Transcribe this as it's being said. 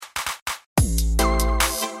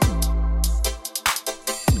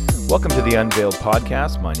Welcome to the Unveiled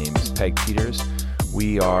Podcast. My name is Peg Peters.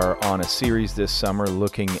 We are on a series this summer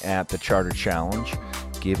looking at the Charter Challenge,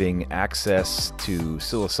 giving access to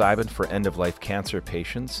psilocybin for end-of-life cancer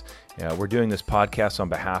patients. We're doing this podcast on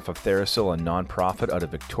behalf of TheraPsil, a nonprofit out of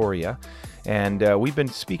Victoria. And we've been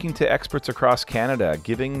speaking to experts across Canada,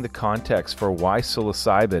 giving the context for why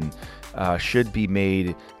psilocybin should be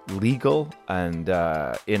made legal and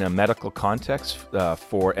in a medical context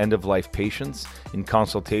for end-of-life patients in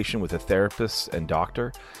consultation with a therapist and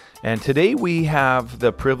doctor. And today we have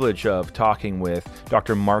the privilege of talking with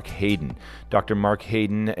Dr. Mark Haden. Dr. Mark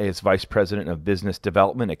Haden is Vice President of Business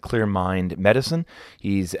Development at Clear Mind Medicine.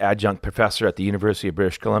 He's adjunct professor at the University of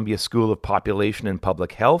British Columbia School of Population and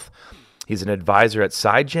Public Health. He's an advisor at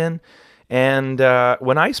Psygen. And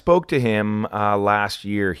when I spoke to him last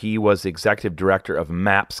year, he was the executive director of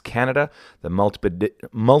MAPS Canada, the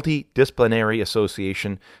Multidisciplinary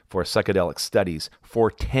Association for Psychedelic Studies, for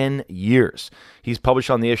 10 years. He's published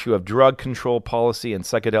on the issue of drug control policy and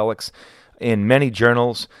psychedelics in many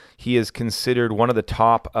journals. He is considered one of the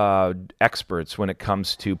top experts when it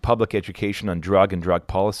comes to public education on drug and drug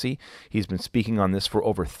policy. He's been speaking on this for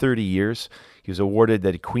over 30 years. He was awarded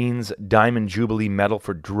the Queen's Diamond Jubilee Medal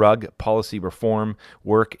for Drug Policy Reform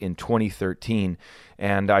work in 2013.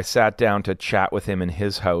 And I sat down to chat with him in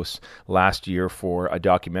his house last year for a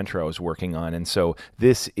documentary I was working on. And so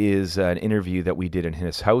this is an interview that we did in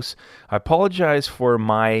his house. I apologize for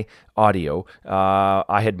my audio.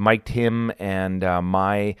 I had mic'd him and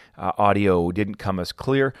my audio didn't come as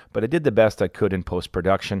clear, but I did the best I could in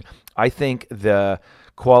post-production. I think the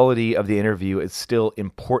quality of the interview is still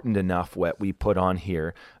important enough what we put on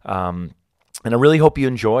here. And I really hope you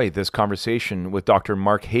enjoy this conversation with Dr.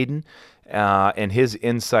 Mark Haden and his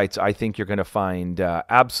insights. I think you're going to find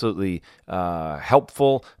absolutely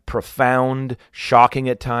helpful, profound, shocking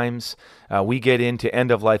at times. We get into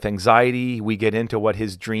end-of-life anxiety. We get into what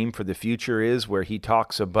his dream for the future is, where he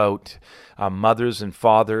talks about mothers and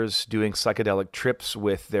fathers doing psychedelic trips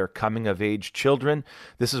with their coming-of-age children.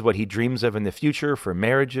 This is what he dreams of in the future for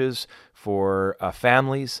marriages, for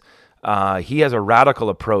families. He has a radical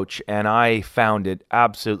approach, and I found it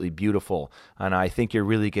absolutely beautiful. And I think you're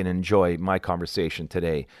really going to enjoy my conversation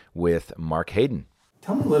today with Mark Haden.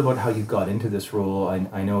 Tell me a little about how you got into this role.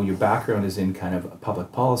 I know your background is in kind of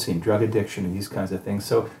public policy and drug addiction and these kinds of things.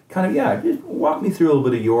 So just walk me through a little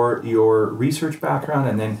bit of your research background,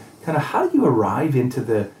 and then kind of how do you arrive into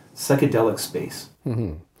the psychedelic space?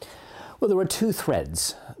 Mm-hmm. Well, there were two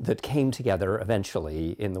threads that came together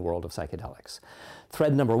eventually in the world of psychedelics.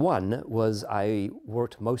 Thread number one was I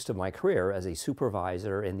worked most of my career as a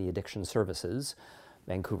supervisor in the addiction services,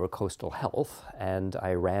 Vancouver Coastal Health, and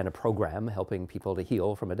I ran a program helping people to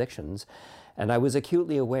heal from addictions. And I was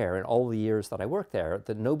acutely aware in all the years that I worked there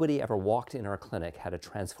that nobody ever walked in our clinic, had a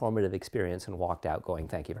transformative experience, and walked out going,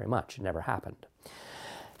 "Thank you very much." It never happened.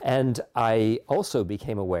 And I also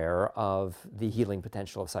became aware of the healing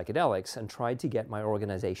potential of psychedelics and tried to get my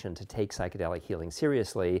organization to take psychedelic healing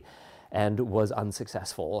seriously, and was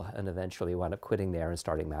unsuccessful, and eventually wound up quitting there and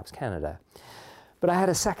starting MAPS Canada. But I had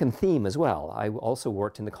a second theme as well. I also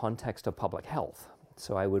worked in the context of public health.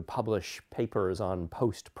 So I would publish papers on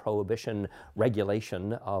post-prohibition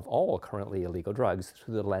regulation of all currently illegal drugs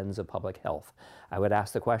through the lens of public health. I would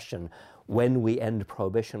ask the question, when we end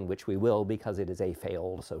prohibition, which we will because it is a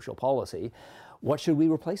failed social policy, what should we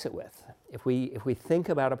replace it with? If we think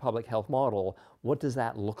about a public health model, what does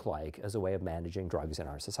that look like as a way of managing drugs in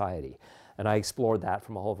our society? And I explored that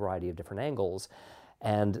from a whole variety of different angles.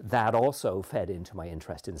 And that also fed into my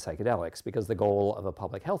interest in psychedelics, because the goal of a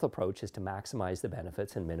public health approach is to maximize the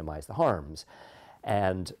benefits and minimize the harms.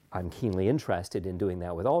 And I'm keenly interested in doing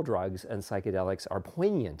that with all drugs, and psychedelics are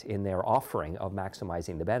poignant in their offering of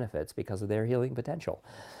maximizing the benefits because of their healing potential.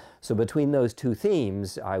 So between those two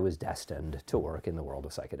themes, I was destined to work in the world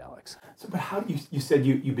of psychedelics. So, but how do you said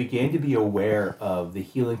you began to be aware of the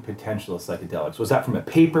healing potential of psychedelics? Was that from a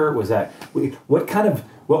paper? Was that, what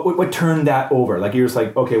turned that over? Like you're just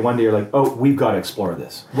like, okay, one day you're like, oh, we've got to explore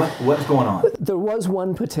this. What's going on? There was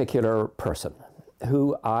one particular person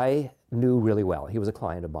who I knew really well. He was a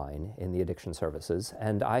client of mine in the addiction services,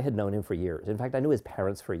 and I had known him for years. In fact, I knew his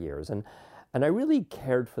parents for years, and I really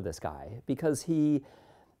cared for this guy because he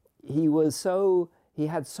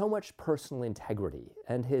had so much personal integrity,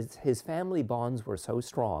 and his family bonds were so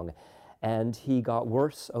strong, and he got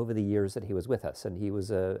worse over the years that he was with us, and he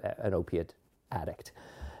was an opiate addict.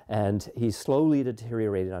 And he slowly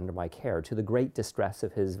deteriorated under my care to the great distress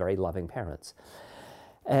of his very loving parents.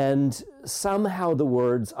 And somehow the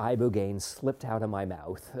words ibogaine slipped out of my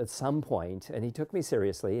mouth at some point, and he took me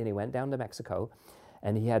seriously, and he went down to Mexico,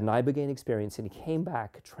 And he had an ibogaine experience, and he came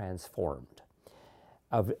back transformed.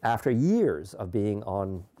 After years of being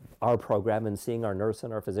on our program and seeing our nurse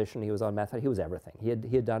and our physician, he was on method, he was everything. He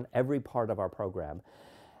had done every part of our program.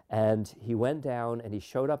 And he went down and he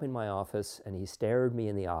showed up in my office and he stared me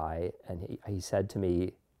in the eye and he said to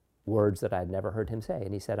me words that I had never heard him say.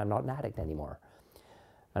 And he said, "I'm not an addict anymore."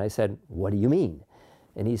 And I said, "What do you mean?"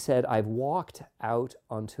 And he said, "I've walked out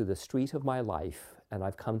onto the street of my life and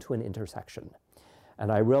I've come to an intersection.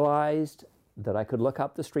 And I realized that I could look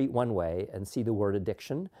up the street one way and see the word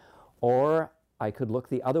addiction, or I could look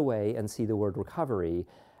the other way and see the word recovery,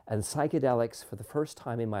 and psychedelics for the first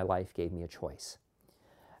time in my life gave me a choice."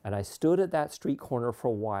 And I stood at that street corner for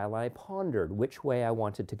a while and I pondered which way I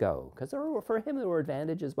wanted to go, because for him there were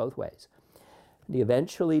advantages both ways. And he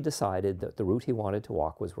eventually decided that the route he wanted to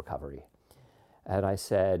walk was recovery. And I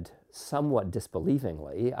said, somewhat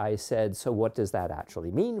disbelievingly, I said, "So what does that actually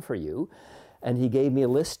mean for you?" And he gave me a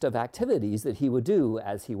list of activities that he would do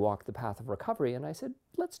as he walked the path of recovery. And I said,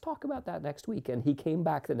 "Let's talk about that next week." And he came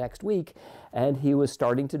back the next week and he was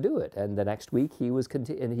starting to do it. And the next week he was, and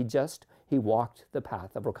he walked the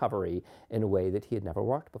path of recovery in a way that he had never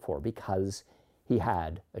walked before because he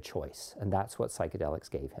had a choice. And that's what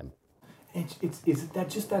psychedelics gave him. Is that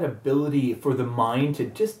just that ability for the mind to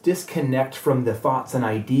just disconnect from the thoughts and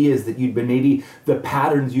ideas that you'd been, maybe the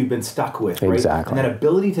patterns you've been stuck with, right? Exactly. And that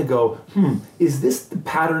ability to go, is this the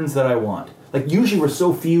patterns that I want? Like usually we're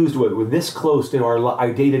so fused with, we're this close to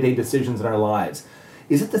our day-to-day decisions in our lives.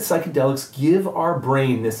 Is it that psychedelics give our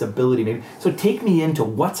brain this ability? Maybe so take me into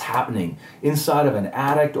what's happening inside of an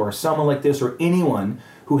addict or someone like this or anyone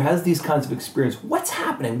who has these kinds of experience. What's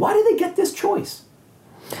happening? Why do they get this choice?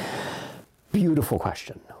 Beautiful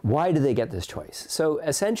question. Why do they get this choice? So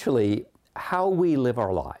essentially, how we live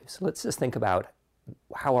our lives. Let's just think about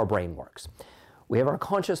how our brain works. We have our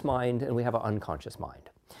conscious mind and we have our unconscious mind.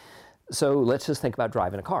 So let's just think about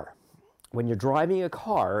driving a car. When you're driving a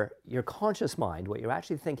car, your conscious mind, what you're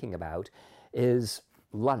actually thinking about is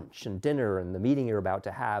lunch and dinner and the meeting you're about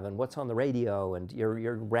to have and what's on the radio, and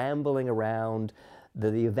you're rambling around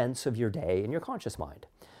the events of your day in your conscious mind.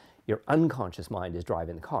 Your unconscious mind is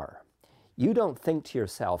driving the car. You don't think to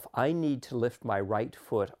yourself, "I need to lift my right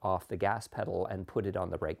foot off the gas pedal and put it on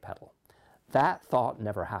the brake pedal." That thought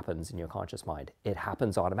never happens in your conscious mind. It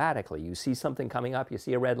happens automatically. You see something coming up, you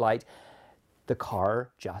see a red light, the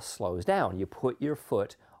car just slows down. You put your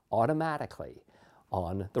foot automatically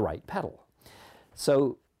on the right pedal.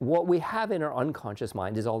 So what we have in our unconscious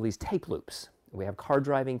mind is all these tape loops. We have car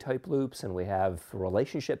driving tape loops, and we have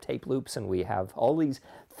relationship tape loops, and we have all these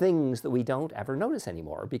things that we don't ever notice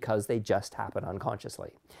anymore because they just happen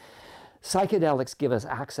unconsciously. Psychedelics give us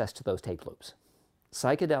access to those tape loops.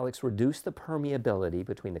 Psychedelics reduce the permeability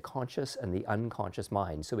between the conscious and the unconscious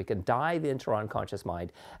mind, so we can dive into our unconscious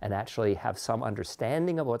mind and actually have some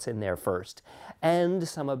understanding of what's in there first, and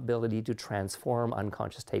some ability to transform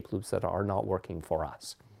unconscious tape loops that are not working for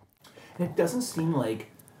us. And it doesn't seem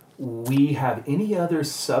like we have any other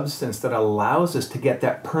substance that allows us to get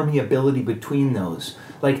that permeability between those.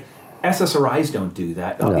 Like SSRIs don't do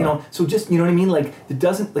that. No. So just, you know what I mean? Like it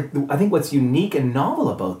doesn't, I think what's unique and novel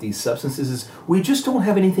about these substances is we just don't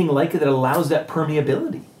have anything like it that allows that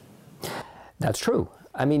permeability. That's true.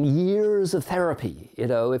 I mean, years of therapy,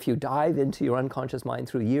 if you dive into your unconscious mind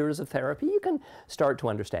through years of therapy, you can start to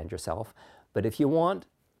understand yourself. But if you want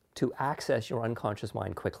to access your unconscious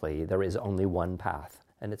mind quickly, there is only one path,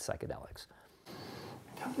 and it's psychedelics.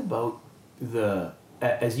 Tell me about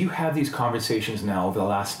as you have these conversations now over the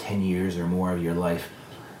last 10 years or more of your life,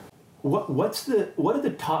 what are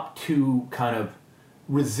the top two kind of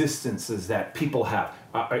resistances that people have?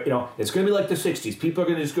 It's going to be like the 60s. People are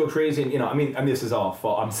going to just go crazy. And, I mean, this is all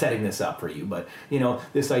false. I'm setting this up for you. But,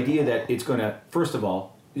 this idea that it's going to, first of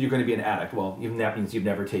all, you're going to be an addict. Well, that means you've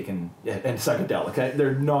never taken a psychedelic.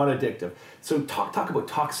 They're not addictive. So talk about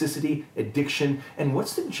toxicity, addiction, and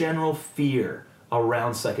what's the general fear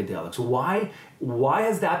around psychedelics? Why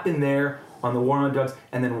has that been there on the war on drugs?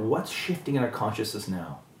 And then what's shifting in our consciousness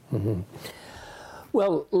now? Mm-hmm.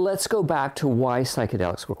 Well, let's go back to why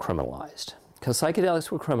psychedelics were criminalized. Because psychedelics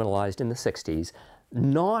were criminalized in the 60s,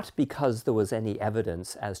 not because there was any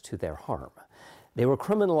evidence as to their harm. They were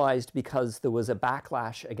criminalized because there was a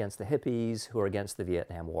backlash against the hippies who were against the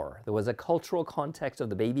Vietnam War. There was a cultural context of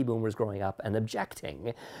the baby boomers growing up and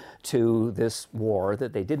objecting to this war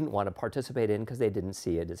that they didn't want to participate in because they didn't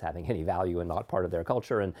see it as having any value and not part of their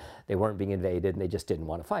culture, and they weren't being invaded and they just didn't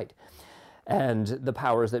want to fight. And the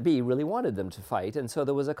powers that be really wanted them to fight, and so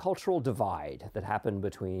there was a cultural divide that happened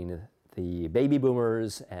between the baby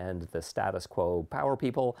boomers and the status quo power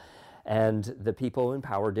people. And the people in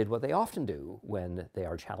power did what they often do when they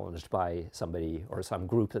are challenged by somebody or some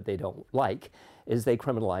group that they don't like, is they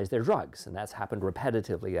criminalize their drugs. And that's happened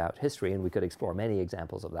repetitively throughout history, and we could explore many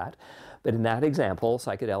examples of that. But in that example,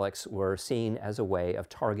 psychedelics were seen as a way of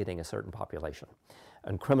targeting a certain population.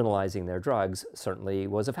 And criminalizing their drugs certainly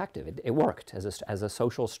was effective. It worked. As a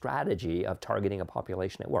social strategy of targeting a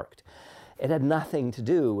population, it worked. It had nothing to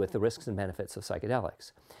do with the risks and benefits of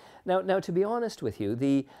psychedelics. Now to be honest with you,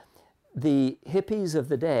 the hippies of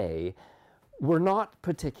the day were not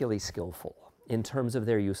particularly skillful in terms of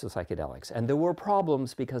their use of psychedelics. And there were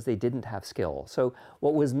problems because they didn't have skill. So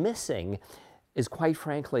what was missing is, quite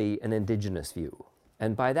frankly, an indigenous view.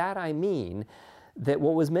 And by that I mean that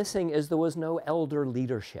what was missing is there was no elder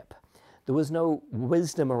leadership. There was no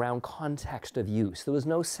wisdom around context of use. There was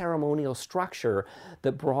no ceremonial structure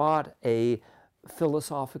that brought a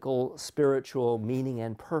philosophical, spiritual meaning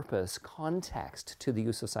and purpose context to the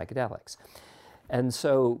use of psychedelics. And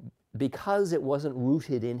so because it wasn't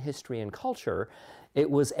rooted in history and culture, it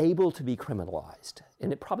was able to be criminalized.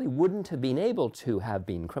 And it probably wouldn't have been able to have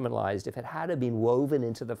been criminalized if it had been woven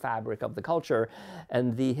into the fabric of the culture,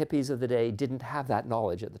 and the hippies of the day didn't have that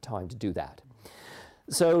knowledge at the time to do that.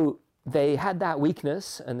 So they had that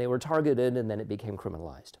weakness, and they were targeted, and then it became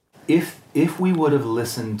criminalized. If we would have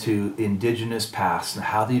listened to indigenous past and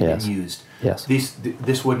how they've been used,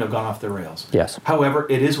 this wouldn't have gone off the rails. Yes. However,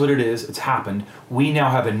 it is what it is. It's happened. We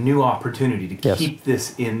now have a new opportunity to keep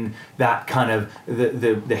this in that kind of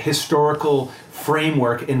the historical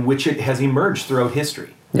framework in which it has emerged throughout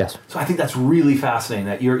history. Yes. So I think that's really fascinating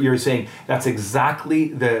that you're saying that's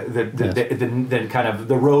exactly the kind of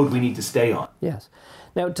the road we need to stay on. Yes.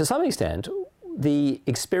 Now, to some extent, the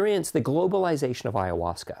globalization of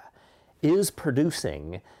ayahuasca is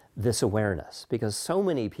producing this awareness, because so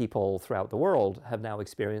many people throughout the world have now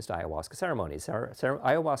experienced ayahuasca ceremonies.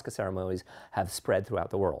 Ayahuasca ceremonies have spread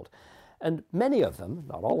throughout the world. And many of them,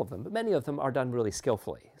 not all of them, but many of them are done really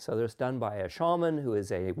skillfully. So there's done by a shaman who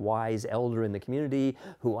is a wise elder in the community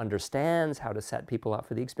who understands how to set people up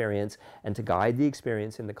for the experience and to guide the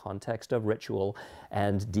experience in the context of ritual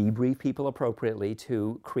and debrief people appropriately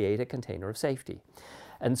to create a container of safety.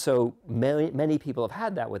 And so many people have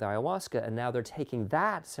had that with ayahuasca, and now they're taking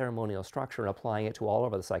that ceremonial structure and applying it to all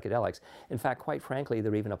of the psychedelics. In fact, quite frankly,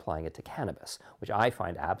 they're even applying it to cannabis, which I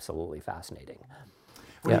find absolutely fascinating.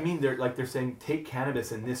 What do you mean? They're saying take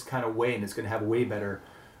cannabis in this kind of way, and it's going to have a way better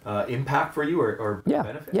impact for you or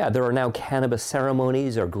benefit? Yeah, there are now cannabis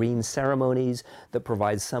ceremonies or green ceremonies that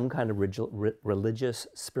provide some kind of religious,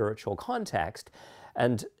 spiritual context.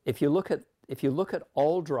 And if you look at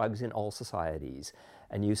all drugs in all societies,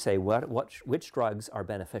 and you say which drugs are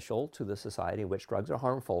beneficial to the society and which drugs are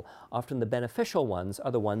harmful, often the beneficial ones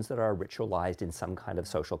are the ones that are ritualized in some kind of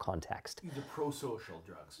social context. These are pro-social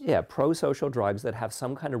drugs. Yeah, pro-social drugs that have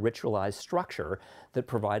some kind of ritualized structure that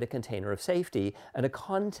provide a container of safety and a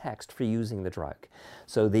context for using the drug.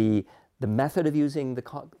 So the method of using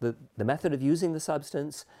the method of using the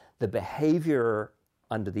substance, the behavior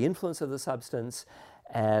under the influence of the substance,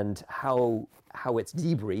 and how it's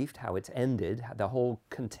debriefed, how it's ended, the whole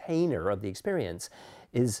container of the experience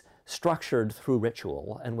is structured through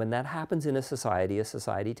ritual. And when that happens in a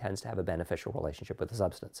society tends to have a beneficial relationship with the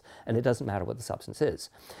substance. And it doesn't matter what the substance is.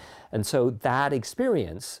 And so that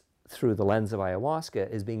experience through the lens of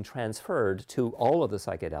ayahuasca is being transferred to all of the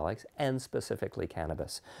psychedelics, and specifically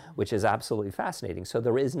cannabis, which is absolutely fascinating. So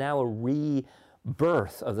there is now a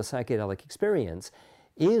rebirth of the psychedelic experience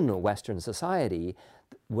in Western society,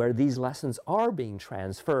 where these lessons are being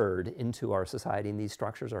transferred into our society and these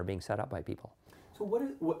structures are being set up by people. So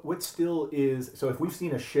what still is, so if we've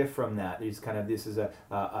seen a shift from that, this is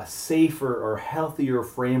a safer or healthier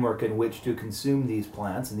framework in which to consume these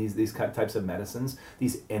plants and these types of medicines,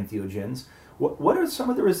 these entheogens, what are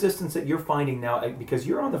some of the resistance that you're finding now? Because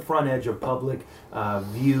you're on the front edge of public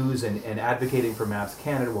views and advocating for MAPS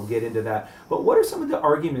Canada. We'll get into that. But what are some of the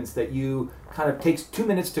arguments that you kind of takes 2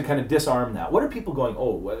 minutes to kind of disarm that? What are people going,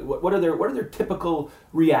 what are their typical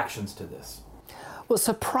reactions to this? Well,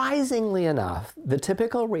 surprisingly enough, the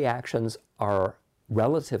typical reactions are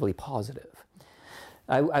relatively positive.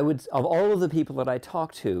 I would, of all of the people that I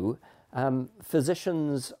talk to,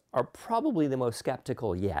 physicians are probably the most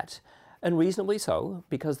skeptical yet. And reasonably so,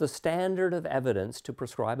 because the standard of evidence to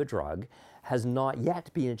prescribe a drug has not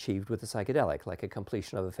yet been achieved with a psychedelic, like a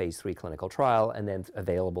completion of a phase 3 clinical trial and then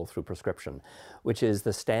available through prescription, which is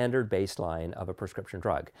the standard baseline of a prescription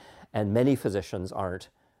drug. And many physicians aren't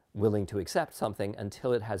willing to accept something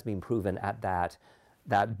until it has been proven at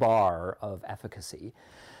that bar of efficacy.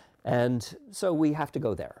 And so we have to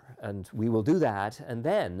go there, and we will do that, and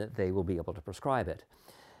then they will be able to prescribe it.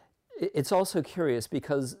 it's also curious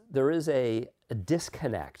because there is a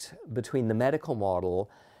disconnect between the medical model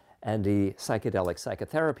and the psychedelic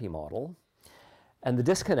psychotherapy model. And the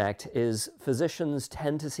disconnect is physicians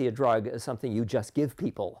tend to see a drug as something you just give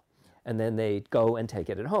people, and then they go and take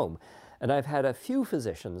it at home. And I've had a few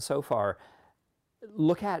physicians so far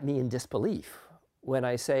look at me in disbelief when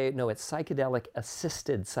I say, no, it's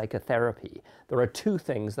psychedelic-assisted psychotherapy. There are two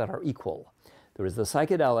things that are equal. There is the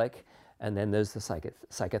psychedelic, and then there's the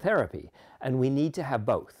psychotherapy. And we need to have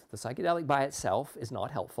both. The psychedelic by itself is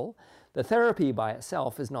not helpful. The therapy by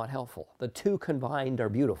itself is not helpful. The two combined are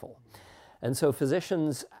beautiful. And so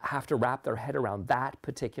physicians have to wrap their head around that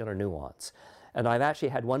particular nuance. And I've actually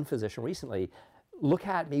had one physician recently look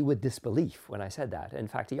at me with disbelief when I said that. In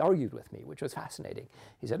fact, he argued with me, which was fascinating.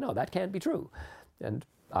 He said, no, that can't be true. And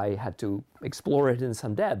I had to explore it in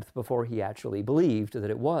some depth before he actually believed that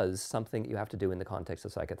it was something you have to do in the context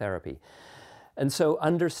of psychotherapy. And so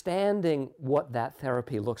understanding what that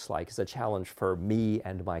therapy looks like is a challenge for me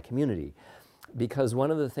and my community. Because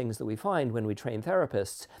one of the things that we find when we train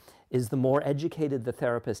therapists is the more educated the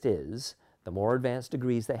therapist is, the more advanced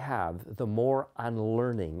degrees they have, the more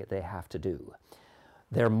unlearning they have to do.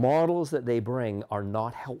 Their models that they bring are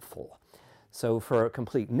not helpful. So for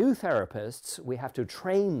complete new therapists, we have to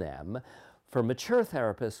train them. For mature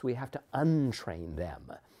therapists, we have to untrain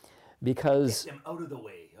them. Because get them out of the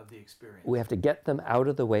way of the experience. We have to get them out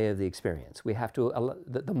of the way of the experience. We have to,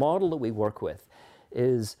 the model that we work with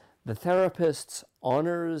is the therapist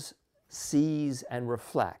honors, sees, and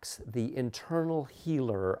reflects the internal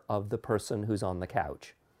healer of the person who's on the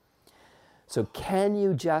couch. So can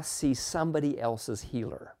you just see somebody else's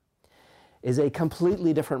healer? Is a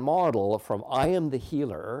completely different model from I am the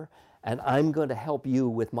healer and I'm going to help you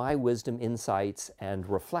with my wisdom, insights, and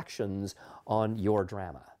reflections on your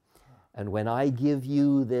drama. And when I give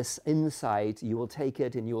you this insight, you will take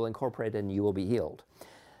it and you will incorporate it and you will be healed.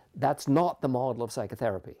 That's not the model of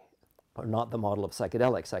psychotherapy, or not the model of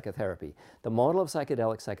psychedelic psychotherapy. The model of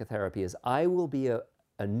psychedelic psychotherapy is I will be a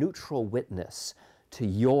neutral witness to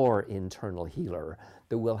your internal healer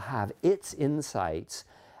that will have its insights,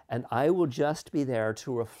 and I will just be there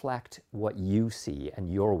to reflect what you see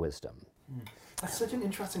and your wisdom. That's such an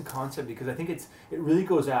interesting concept because I think it really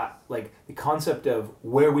goes at like the concept of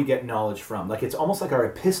where we get knowledge from. Like it's almost like our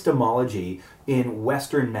epistemology in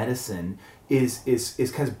Western medicine is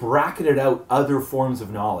kind of bracketed out other forms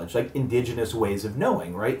of knowledge, like indigenous ways of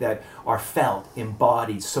knowing, right? That are felt,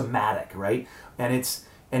 embodied, somatic, right? And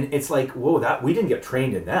it's like, whoa, that we didn't get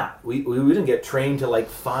trained in that. We didn't get trained to like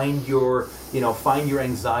find your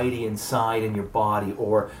anxiety inside in your body,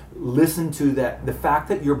 or listen to that the fact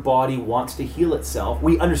that your body wants to heal itself.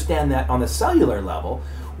 We understand that on a cellular level.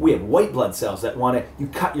 We have white blood cells that want to, you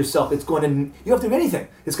cut yourself, it's going to, you don't have to do anything.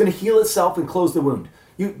 It's going to heal itself and close the wound.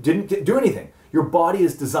 You didn't do anything. Your body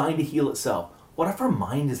is designed to heal itself. What if our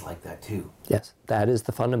mind is like that too? Yes, that is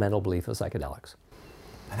the fundamental belief of psychedelics.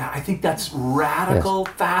 And I think that's radical,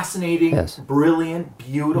 yes. Fascinating, yes. Brilliant,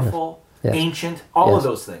 beautiful, yes. Ancient, all of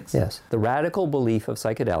those things. Yes. The radical belief of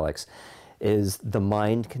psychedelics is the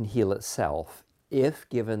mind can heal itself if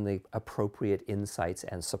given the appropriate insights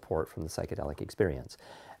and support from the psychedelic experience.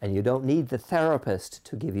 And you don't need the therapist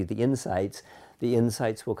to give you the insights. The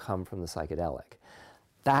insights will come from the psychedelic.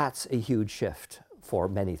 That's a huge shift for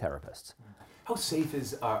many therapists. How safe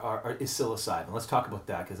is psilocybin? Let's talk about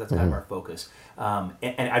that because that's kind of our focus.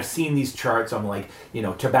 And I've seen these charts on like,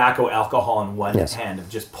 tobacco, alcohol on one hand of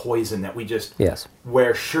just poison that we just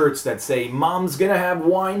wear shirts that say, Mom's going to have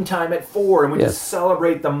wine time at 4, and we just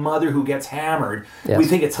celebrate the mother who gets hammered. We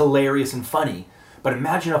think it's hilarious and funny. But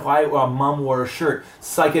imagine if Mom wore a shirt,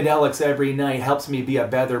 psychedelics every night helps me be a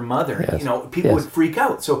better mother. People would freak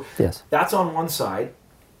out. So that's on one side.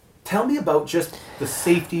 Tell me about just the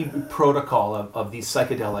safety protocol of these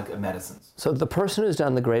psychedelic medicines. So the person who's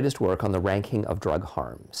done the greatest work on the ranking of drug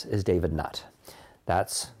harms is David Nutt.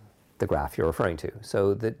 That's the graph you're referring to.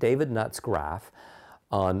 So the David Nutt's graph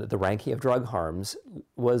on the ranking of drug harms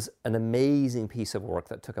was an amazing piece of work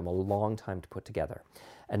that took him a long time to put together.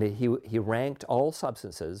 And he ranked all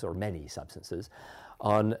substances, or many substances,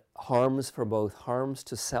 on harms for both harms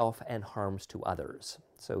to self and harms to others.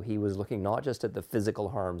 So he was looking not just at the physical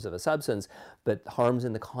harms of a substance, but harms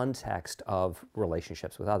in the context of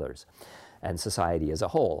relationships with others and society as a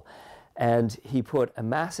whole. And he put a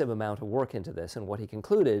massive amount of work into this, and what he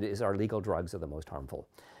concluded is our legal drugs are the most harmful.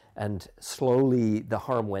 And slowly the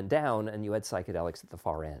harm went down, and you had psychedelics at the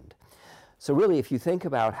far end. So really, if you think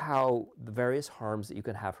about how the various harms that you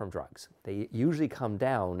can have from drugs, they usually come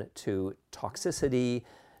down to toxicity,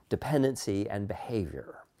 dependency, and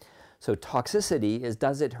behavior. So toxicity is,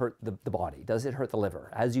 does it hurt the body? Does it hurt the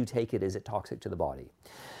liver? As you take it, is it toxic to the body?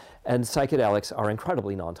 And psychedelics are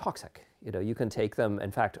incredibly non-toxic. You know, you can take them.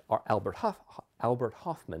 In fact, Albert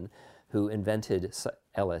Hofmann, who invented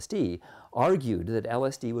LSD, argued that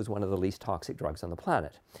LSD was one of the least toxic drugs on the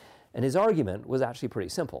planet. And his argument was actually pretty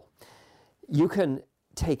simple. You can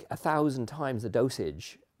take 1,000 times the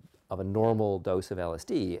dosage of a normal dose of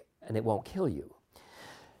LSD, and it won't kill you.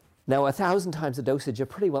 Now, 1,000 times the dosage of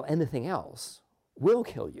pretty well anything else will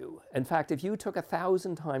kill you. In fact, if you took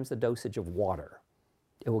 1,000 times the dosage of water,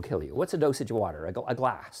 it will kill you. What's a dosage of water? A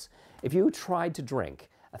glass. If you tried to drink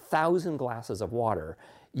 1,000 glasses of water,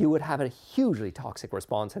 you would have a hugely toxic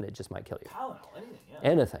response, and it just might kill you. Tylenol, anything, yeah.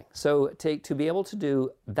 Anything. So to be able to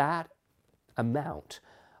do that amount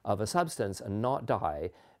of a substance and not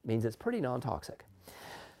die means it's pretty non-toxic.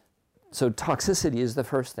 So toxicity is the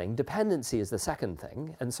first thing. Dependency is the second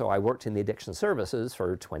thing. And so I worked in the addiction services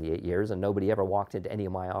for 28 years, and nobody ever walked into any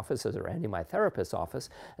of my offices or any of my therapist's office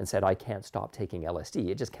and said, I can't stop taking LSD.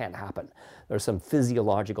 It just can't happen. There's some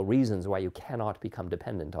physiological reasons why you cannot become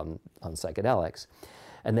dependent on psychedelics.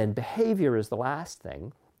 And then behavior is the last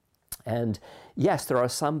thing. And yes, there are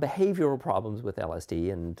some behavioral problems with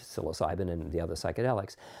LSD and psilocybin and the other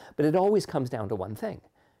psychedelics, but it always comes down to one thing.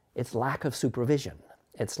 It's lack of supervision.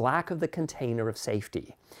 It's lack of the container of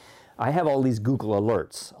safety. I have all these Google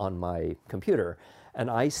alerts on my computer,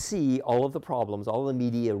 and I see all of the problems, all the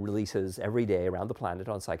media releases every day around the planet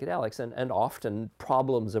on psychedelics, and often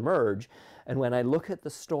problems emerge. And when I look at the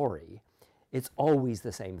story, it's always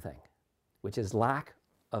the same thing, which is lack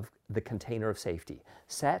of the container of safety.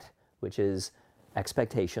 Set, which is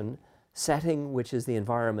expectation, setting, which is the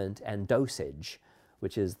environment, and dosage,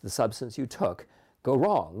 which is the substance you took, go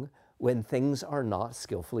wrong when things are not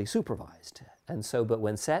skillfully supervised. And so, but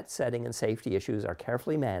when setting, and safety issues are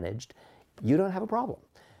carefully managed, you don't have a problem.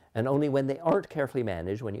 And only when they aren't carefully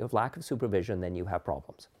managed, when you have lack of supervision, then you have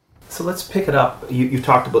problems. So let's pick it up. You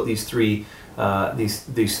talked about these three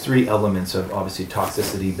elements of obviously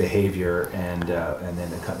toxicity, behavior, and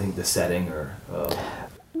then I think the setting or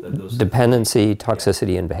those dependency,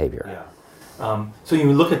 toxicity, and behavior. Yeah. So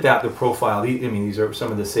you look at that, the profile. These are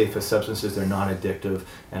some of the safest substances. They're non-addictive,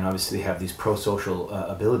 and obviously they have these pro-social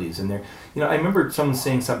abilities. And they're, I remember someone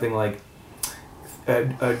saying something like,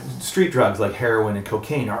 street drugs like heroin and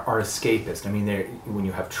cocaine are escapist. When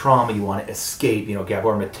you have trauma, you want to escape.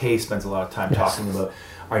 Gabor Mate spends a lot of time talking about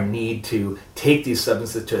our need to take these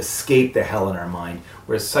substances to escape the hell in our mind,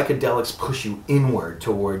 whereas psychedelics push you inward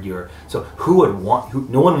toward your. So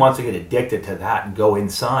no one wants to get addicted to that and go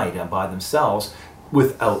inside by themselves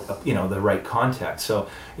without the right context. So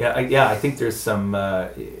I think there's some.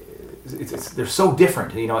 They're so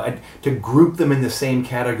different, to group them in the same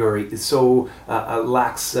category is so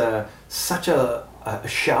lacks such a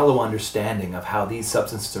shallow understanding of how these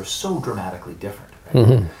substances are so dramatically different. Right?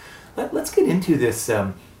 Mm-hmm. Let's get into this,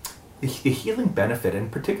 the healing benefit, and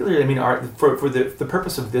particularly, for the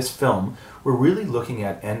purpose of this film, we're really looking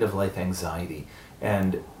at end-of-life anxiety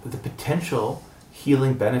and the potential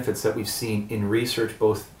healing benefits that we've seen in research,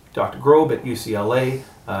 both Dr. Grobe at UCLA,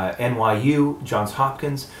 NYU, Johns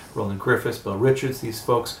Hopkins, Roland Griffiths, Bill Richards, these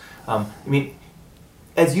folks.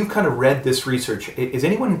 As you've kind of read this research, is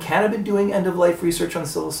anyone in Canada doing end-of-life research on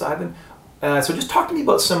psilocybin? So just talk to me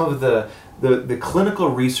about some of the clinical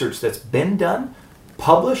research that's been done,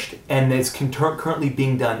 published, and is currently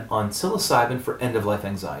being done on psilocybin for end-of-life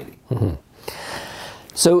anxiety. Mm-hmm.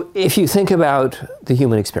 So if you think about the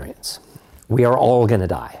human experience, we are all going to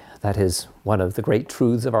die. That is one of the great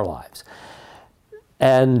truths of our lives.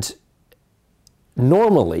 And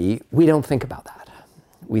normally, we don't think about that.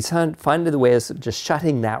 We find the ways of just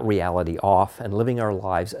shutting that reality off and living our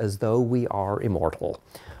lives as though we are immortal.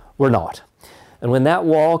 We're not. And when that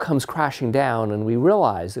wall comes crashing down and we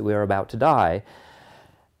realize that we are about to die,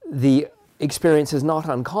 the experience is not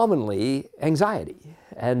uncommonly anxiety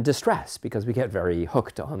and distress, because we get very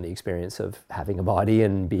hooked on the experience of having a body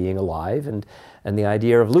and being alive, and the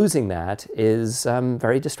idea of losing that is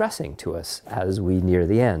very distressing to us as we near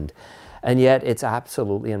the end. And yet it's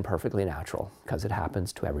absolutely and perfectly natural, because it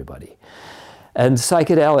happens to everybody. And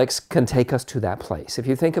psychedelics can take us to that place. If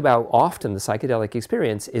you think about, often the psychedelic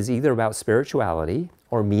experience is either about spirituality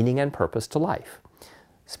or meaning and purpose to life.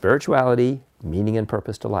 Spirituality, meaning and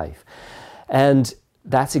purpose to life. And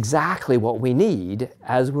that's exactly what we need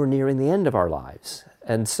as we're nearing the end of our lives.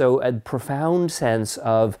 And so a profound sense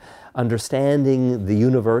of understanding the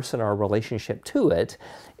universe and our relationship to it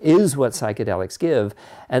is what psychedelics give,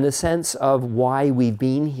 and a sense of why we've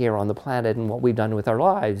been here on the planet and what we've done with our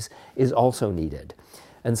lives is also needed.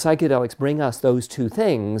 And psychedelics bring us those two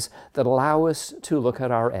things that allow us to look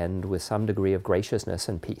at our end with some degree of graciousness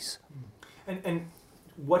and peace. And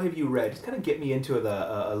what have you read? Just kind of get me into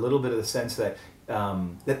a little bit of the sense that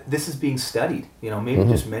that this is being studied. Maybe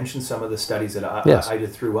just mention some of the studies that I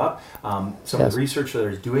just threw up. Some of the research that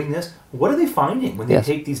is doing this. What are they finding when they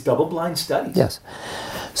take these double-blind studies? Yes.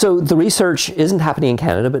 So the research isn't happening in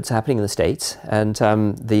Canada, but it's happening in the States. And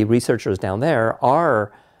the researchers down there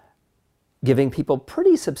are giving people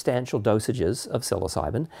pretty substantial dosages of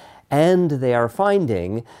psilocybin, and they are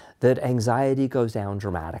finding that anxiety goes down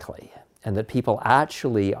dramatically, and that people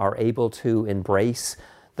actually are able to embrace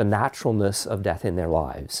the naturalness of death in their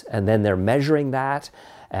lives. And then they're measuring that,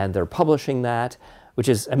 and they're publishing that, which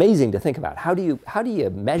is amazing to think about. How do you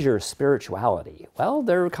measure spirituality? Well,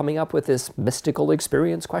 they're coming up with this mystical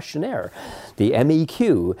experience questionnaire, the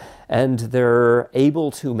MEQ, and they're able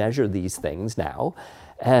to measure these things now.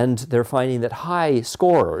 And they're finding that high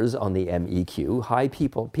scorers on the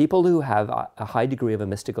MEQ, people who have a high degree of a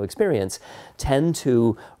mystical experience, tend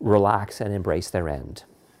to relax and embrace their end.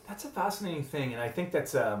 That's a fascinating thing, and I think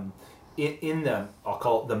that's in the, I'll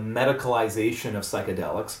call it the medicalization of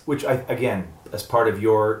psychedelics, which again, as part of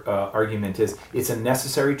your argument, is it's a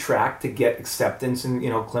necessary track to get acceptance in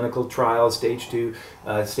clinical trials, stage 2,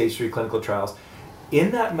 stage 3 clinical trials.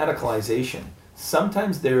 In that medicalization,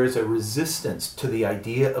 sometimes there is a resistance to the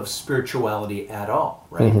idea of spirituality at all,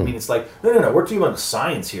 right? I mean, it's like, no, we're talking about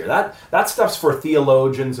science here. That stuff's for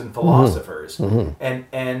theologians and philosophers. And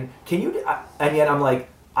can you? And yet I'm like,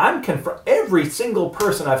 every single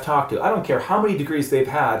person I've talked to, I don't care how many degrees they've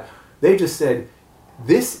had, they just said,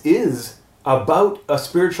 this is about a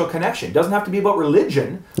spiritual connection. It doesn't have to be about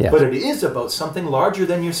religion, but it is about something larger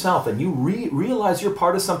than yourself, and you realize you're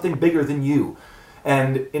part of something bigger than you.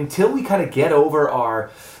 And until we kind of get over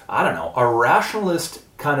our rationalist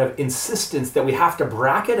kind of insistence that we have to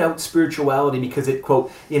bracket out spirituality because it,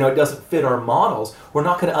 quote, it doesn't fit our models, we're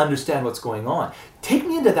not going to understand what's going on. Take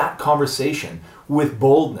me into that conversation with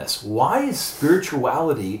boldness. Why is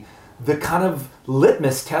spirituality the kind of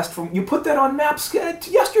litmus test you put that on Maps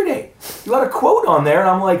yesterday? You had a quote on there, and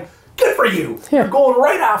I'm like, good for you. You're going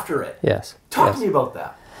right after it. Yes. Talk to me about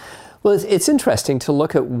that. Well, it's interesting to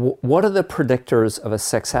look at what are the predictors of a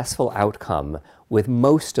successful outcome with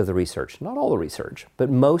most of the research, not all the research, but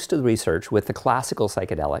most of the research with the classical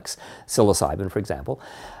psychedelics, psilocybin, for example.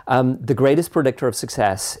 The greatest predictor of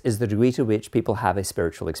success is the degree to which people have a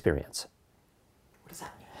spiritual experience. What does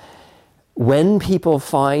that mean? When people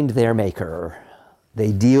find their maker,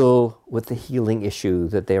 they deal with the healing issue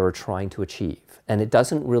that they are trying to achieve. And it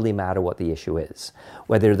doesn't really matter what the issue is,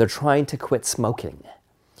 whether they're trying to quit smoking.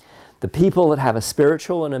 The people that have a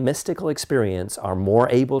spiritual and a mystical experience are more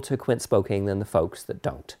able to quit smoking than the folks that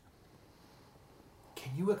don't.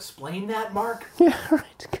 Can you explain that, Mark? Yeah,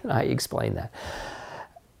 right. Can I explain that?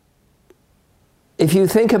 If you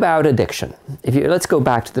think about addiction, let's go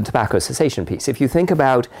back to the tobacco cessation piece. If you think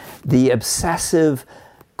about the obsessive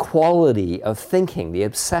quality of thinking, the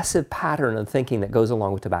obsessive pattern of thinking that goes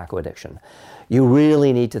along with tobacco addiction, you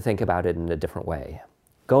really need to think about it in a different way.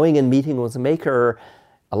 Going and meeting with a maker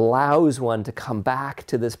allows one to come back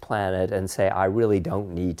to this planet and say, I really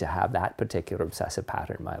don't need to have that particular obsessive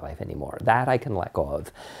pattern in my life anymore. That I can let go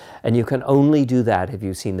of. And you can only do that if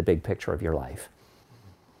you've seen the big picture of your life.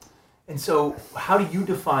 And so how do you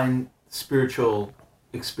define spiritual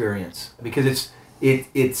experience? Because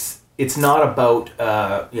it's not about,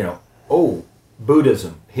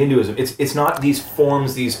 Buddhism, Hinduism. It's not these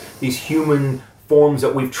forms, these human forms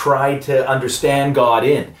that we've tried to understand God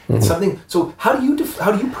in. It's something. So how do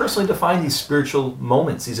you personally define these spiritual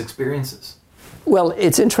moments, these experiences? Well,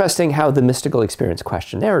 it's interesting how the mystical experience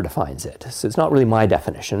questionnaire defines it. So it's not really my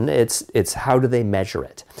definition. It's how do they measure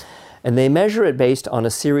it? And they measure it based on a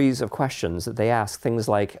series of questions that they ask, things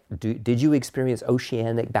like, did you experience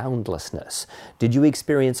oceanic boundlessness? Did you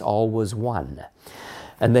experience all was one?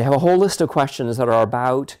 And they have a whole list of questions that are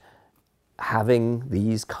about having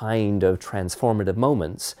these kind of transformative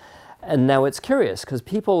moments. And now it's curious, because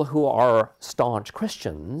people who are staunch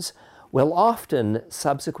Christians will often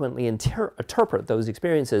subsequently interpret those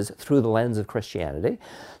experiences through the lens of Christianity.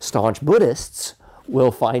 Staunch Buddhists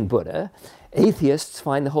will find Buddha. Atheists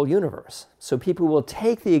find the whole universe. So people will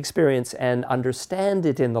take the experience and understand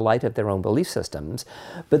it in the light of their own belief systems,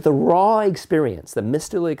 but the raw experience, the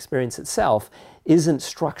mystical experience itself, isn't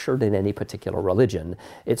structured in any particular religion.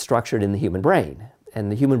 It's structured in the human brain.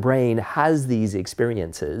 And the human brain has these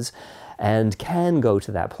experiences and can go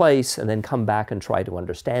to that place and then come back and try to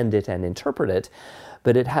understand it and interpret it,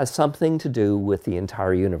 but it has something to do with the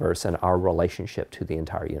entire universe and our relationship to the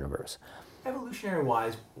entire universe. Evolution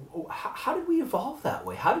evolutionary-wise, how did we evolve that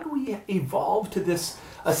way? How did we evolve to this,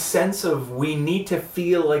 a sense of we need to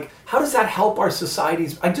feel like, how does that help our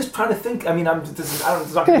societies? I'm just trying to think, I mean, it's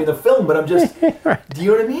not going to be in the film, but I'm just, Right. do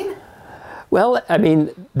you know what I mean? Well, I mean,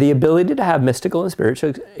 the ability to have mystical and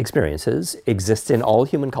spiritual experiences exists in all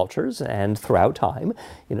human cultures and throughout time.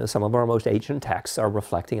 You know, some of our most ancient texts are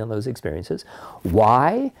reflecting on those experiences.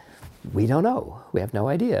 Why? We don't know. We have no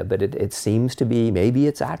idea, but it seems to be, maybe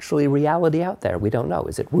it's actually reality out there. We don't know.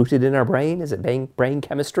 Is it rooted in our brain? Is it brain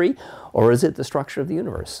chemistry? Or is it the structure of the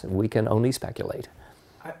universe? We can only speculate.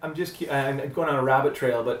 I'm going on a rabbit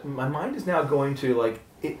trail, but my mind is now going to, like,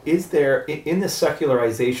 is there, in the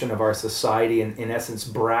secularization of our society, and in essence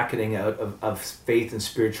bracketing out of faith and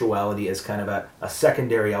spirituality as kind of a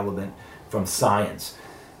secondary element from science,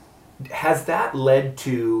 has that led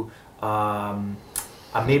to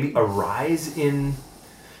maybe a rise in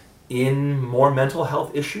more mental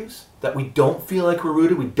health issues? That we don't feel like we're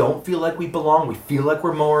rooted, we don't feel like we belong, we feel like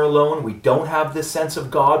we're more alone, we don't have this sense of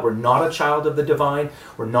God, we're not a child of the divine,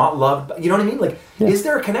 we're not loved. You know what I mean? Like, yeah. Is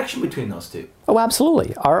there a connection between those two? Oh,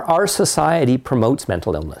 absolutely. Our society promotes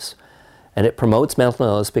mental illness. And it promotes mental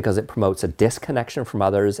illness because it promotes a disconnection from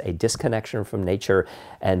others, a disconnection from nature,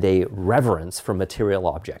 and a reverence for material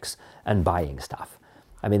objects and buying stuff.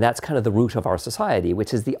 I mean, that's kind of the root of our society,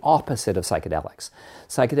 which is the opposite of psychedelics.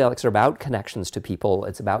 Psychedelics are about connections to people,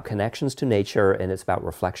 it's about connections to nature, and it's about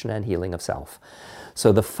reflection and healing of self.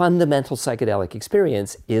 So the fundamental psychedelic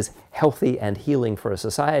experience is healthy and healing for a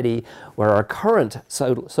society where our current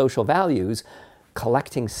social values,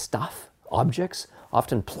 collecting stuff, objects,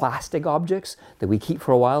 often plastic objects that we keep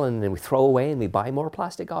for a while and then we throw away and we buy more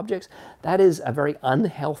plastic objects, that is a very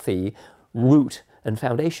unhealthy root and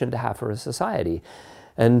foundation to have for a society.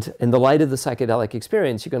 And in the light of the psychedelic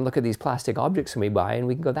experience, you can look at these plastic objects we buy and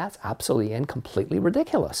we can go, that's absolutely and completely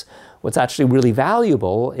ridiculous. What's actually really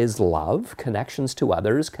valuable is love, connections to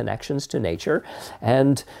others, connections to nature,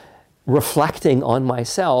 and reflecting on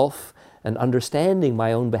myself and understanding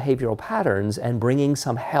my own behavioral patterns and bringing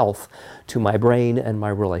some health to my brain and my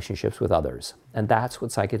relationships with others. And that's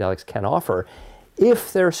what psychedelics can offer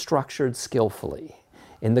if they're structured skillfully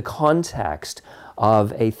in the context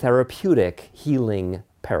of a therapeutic healing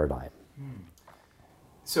paradigm.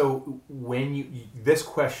 So when this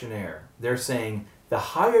questionnaire, they're saying the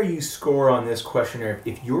higher you score on this questionnaire,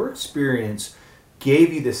 if your experience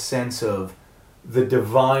gave you the sense of the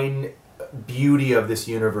divine beauty of this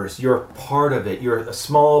universe, you're a part of it, you're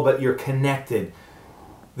small but you're connected,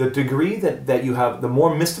 the degree that you have, the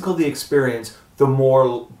more mystical the experience, the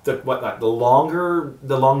more more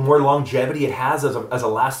longevity it has as a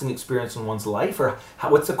lasting experience in one's life, or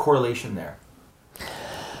what's the correlation there?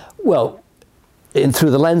 Well, through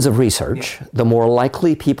the lens of research, the more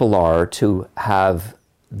likely people are to have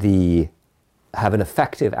an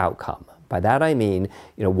effective outcome. By that I mean,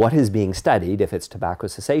 what is being studied, if it's tobacco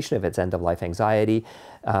cessation, if it's end-of-life anxiety,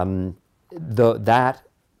 that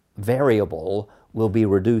variable will be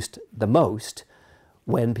reduced the most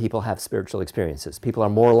when people have spiritual experiences. People are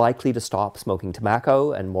more likely to stop smoking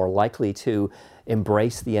tobacco and more likely to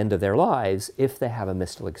embrace the end of their lives if they have a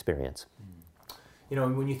mystical experience.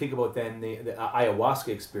 When you think about then the ayahuasca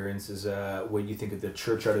experience is when you think of the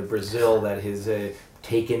church out of Brazil that has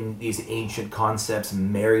taken these ancient concepts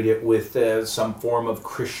and married it with some form of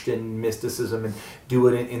Christian mysticism and do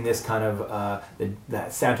it in this kind of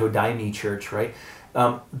that Santo Daime church, right?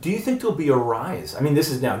 Do you think there'll be a rise? I mean, this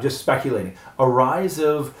is now just speculating. A rise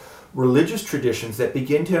of religious traditions that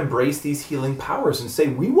begin to embrace these healing powers and say,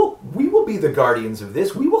 we will be the guardians of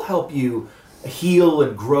this. We will help you heal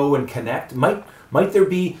and grow and connect. Might there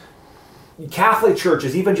be Catholic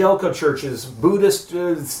churches, evangelical churches, Buddhist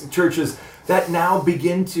churches that now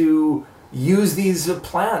begin to use these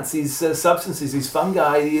plants, these substances, these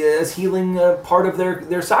fungi as healing part of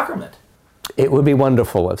their sacrament? It would be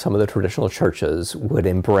wonderful if some of the traditional churches would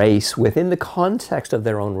embrace, within the context of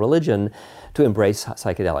their own religion, to embrace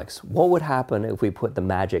psychedelics. What would happen if we put the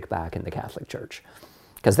magic back in the Catholic Church?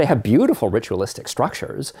 Because they have beautiful ritualistic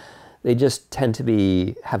structures. They just tend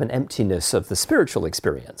to have an emptiness of the spiritual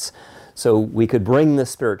experience. So we could bring the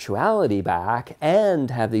spirituality back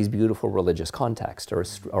and have these beautiful religious contexts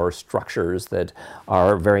or structures that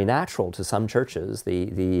are very natural to some churches.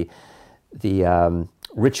 The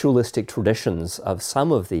ritualistic traditions of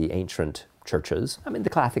some of the ancient churches, I mean the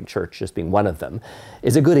Catholic Church just being one of them,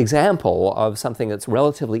 is a good example of something that's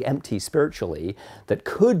relatively empty spiritually that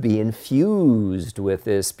could be infused with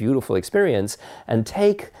this beautiful experience and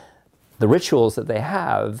take the rituals that they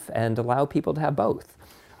have and allow people to have both.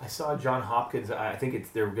 I saw John Hopkins, I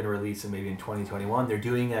think they're going to release it maybe in 2021. They're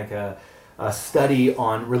doing like a a study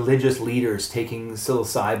on religious leaders taking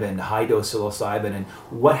psilocybin, high-dose psilocybin, and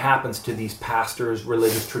what happens to these pastors,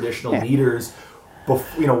 religious traditional leaders,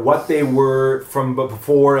 what they were from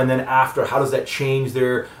before and then after. How does that change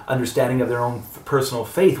their understanding of their own personal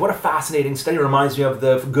faith? What a fascinating study. It reminds me of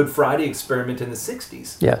the Good Friday experiment in the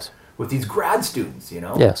 60s. Yes. With these grad students,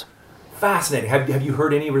 Yes. Fascinating. Have you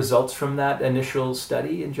heard any results from that initial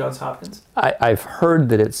study in Johns Hopkins? I've heard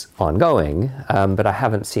that it's ongoing, but I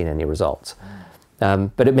haven't seen any results.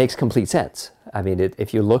 But it makes complete sense. I mean,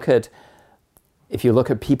 if you look at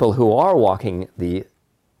people who are walking the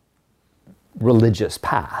religious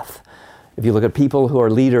path, if you look at people who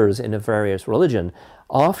are leaders in a various religion,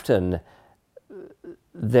 often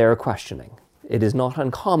they're questioning. It is not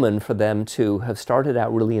uncommon for them to have started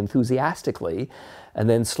out really enthusiastically, and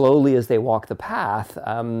then slowly as they walk the path,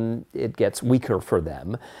 it gets weaker for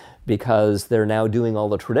them because they're now doing all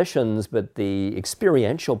the traditions, but the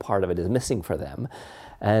experiential part of it is missing for them.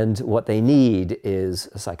 And what they need is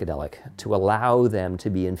a psychedelic to allow them to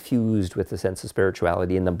be infused with the sense of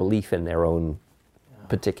spirituality and the belief in their own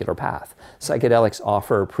particular path. Psychedelics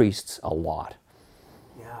offer priests a lot.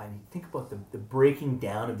 And you think about the breaking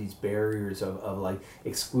down of these barriers of like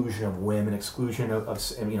exclusion of women, exclusion of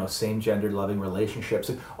same-gender loving relationships,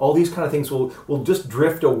 and all these kind of things will just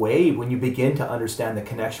drift away when you begin to understand the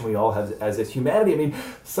connection we all have as humanity. I mean,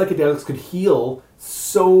 psychedelics could heal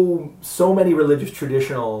so many religious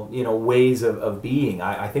traditional ways of being.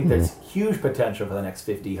 I think there's huge potential for the next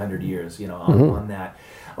 50, 100 years on that.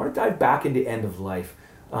 I want to dive back into end of life.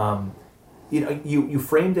 You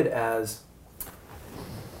framed it as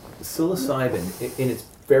psilocybin, in its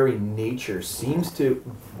very nature, seems to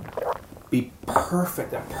be a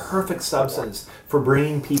perfect substance for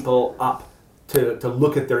bringing people up to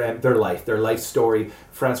look at their life story.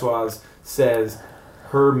 Francoise says,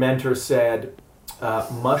 her mentor said,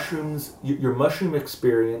 mushrooms, your mushroom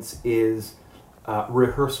experience is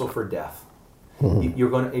rehearsal for death.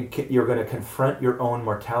 You're going to confront your own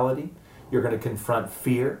mortality. You're going to confront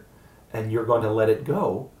fear, and you're going to let it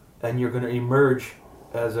go, and you're going to emerge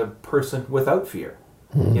as a person without fear.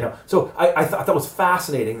 So I thought that was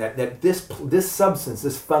fascinating that this substance,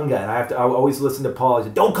 this fungi, and I always listen to Paul. He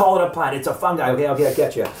said, "Don't call it a plant; it's a fungi." Okay, I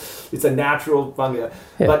get you. It's a natural fungi.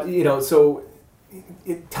 Yeah. But so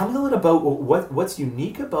tell me a little about what's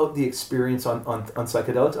unique about the experience on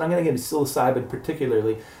psychedelics. I'm going to get into psilocybin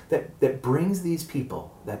particularly that brings these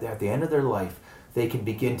people that at the end of their life they can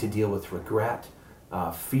begin to deal with regret,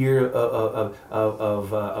 fear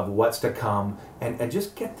of what's to come, and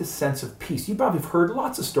just get this sense of peace. You probably have heard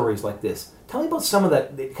lots of stories like this. Tell me about some of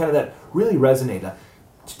that really resonated.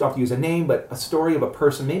 Just don't have to use a name, but a story of a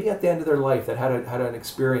person maybe at the end of their life that had an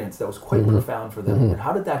experience that was quite profound for them. And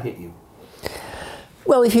how did that hit you?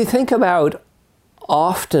 Well, if you think about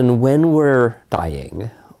often when we're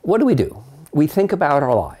dying, what do? We think about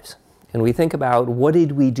our lives. And we think about what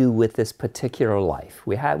did we do with this particular life?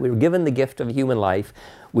 We were given the gift of human life,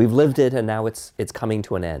 we've lived it, and now it's coming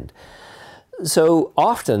to an end. So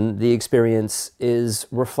often the experience is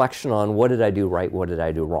reflection on what did I do right, what did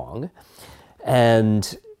I do wrong?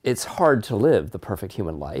 And it's hard to live the perfect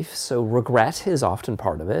human life, so regret is often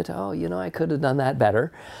part of it. Oh, I could have done that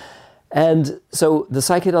better. And so the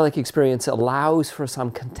psychedelic experience allows for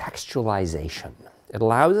some contextualization. It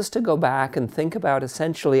allows us to go back and think about,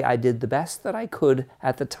 essentially, I did the best that I could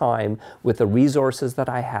at the time with the resources that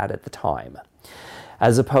I had at the time,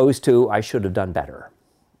 as opposed to, I should have done better.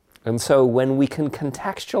 And so when we can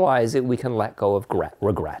contextualize it, we can let go of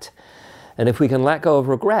regret. And if we can let go of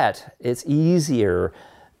regret, it's easier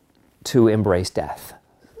to embrace death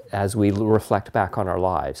as we reflect back on our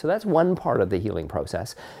lives. So that's one part of the healing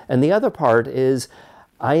process. And the other part is,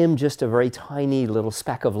 I am just a very tiny little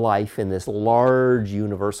speck of life in this large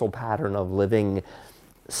universal pattern of living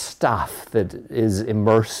stuff that is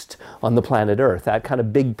immersed on the planet Earth, that kind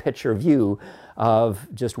of big picture view of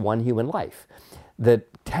just one human life that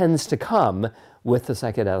tends to come with the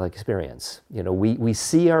psychedelic experience. We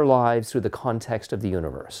see our lives through the context of the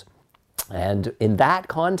universe. And in that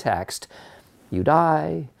context, you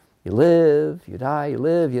die, you live, you die, you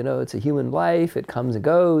live, it's a human life, it comes and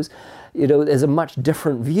goes. There's a much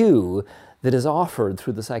different view that is offered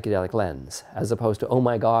through the psychedelic lens, as opposed to, oh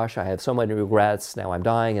my gosh, I have so many regrets, now I'm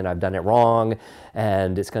dying and I've done it wrong,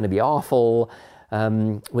 and it's going to be awful.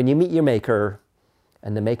 When you meet your maker,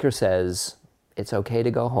 and the maker says, it's okay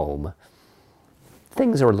to go home,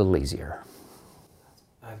 things are a little easier.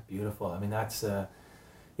 That's beautiful. I mean, that's...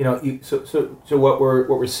 So what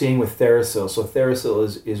we're seeing with Therasil. So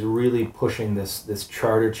Therasil is really pushing this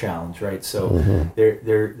charter challenge, right? So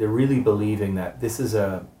they're really believing that this is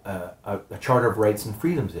a charter of rights and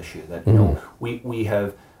freedoms issue. That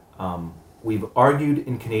we've argued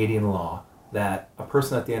in Canadian law that a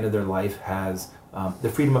person at the end of their life has the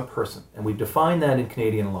freedom of person, and we've defined that in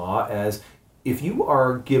Canadian law as if you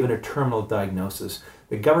are given a terminal diagnosis,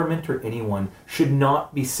 the government or anyone should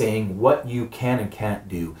not be saying what you can and can't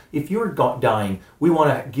do. If you're dying, we want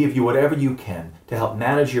to give you whatever you can to help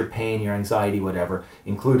manage your pain, your anxiety, whatever,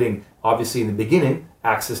 including, obviously in the beginning,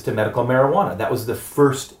 access to medical marijuana. That was the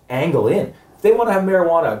first angle in. If they want to have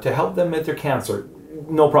marijuana to help them with their cancer,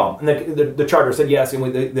 no problem. And the charter said yes,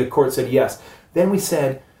 and the court said yes. Then we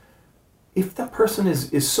said, if that person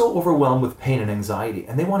is so overwhelmed with pain and anxiety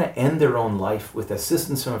and they want to end their own life with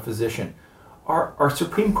assistance from a physician, our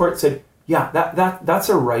Supreme Court said, yeah, that's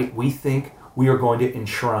a right we think we are going to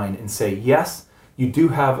enshrine and say, yes, you do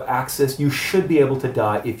have access, you should be able to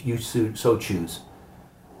die if you so choose.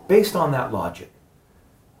 Based on that logic,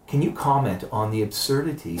 can you comment on the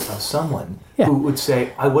absurdity of someone who would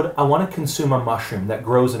say, I want to consume a mushroom that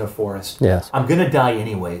grows in a forest. Yes. I'm going to die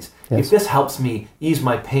anyways. Yes. If this helps me ease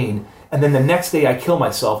my pain, and then the next day I kill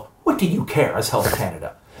myself, what do you care as Health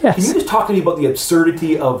Canada? Yes. Can you just talk to me about the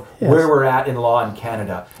absurdity of where we're at in law in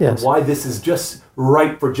Canada and why this is just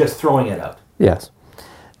ripe for just throwing it out? Yes.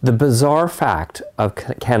 The bizarre fact of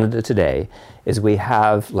Canada today is we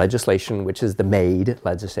have legislation, which is the MAID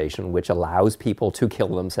legislation, which allows people to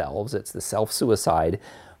kill themselves. It's the self-suicide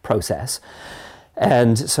process.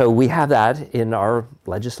 And so we have that in our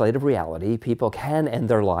legislative reality. People can end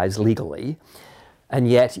their lives legally. And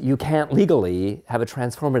yet you can't legally have a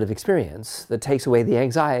transformative experience that takes away the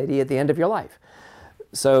anxiety at the end of your life.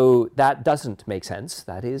 So that doesn't make sense.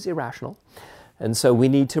 That is irrational. And so we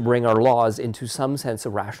need to bring our laws into some sense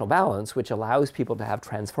of rational balance, which allows people to have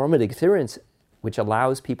transformative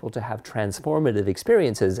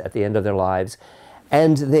experiences at the end of their lives.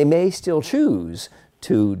 And they may still choose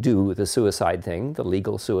to do the suicide thing, the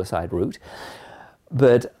legal suicide route,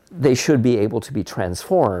 but they should be able to be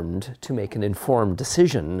transformed to make an informed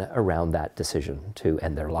decision around that decision to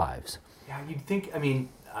end their lives. Yeah, you'd think,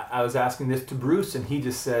 I was asking this to Bruce, and he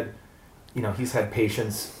just said, he's had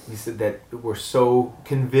patients, he said that were so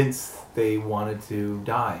convinced they wanted to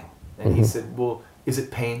die. And he said, well, is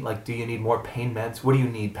it pain? Like, do you need more pain meds? What do you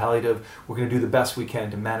need? Palliative? We're going to do the best we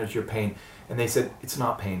can to manage your pain. And they said, it's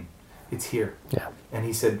not pain. It's here. Yeah. And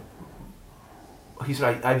he said,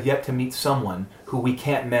 I've yet to meet someone who we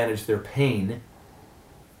can't manage their pain,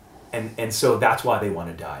 and so that's why they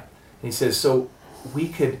want to die. And he says, so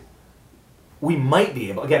we might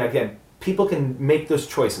be able, again, people can make those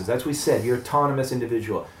choices. That's what we said, you're an autonomous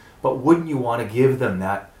individual. But wouldn't you want to give them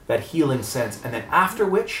that healing sense? And then after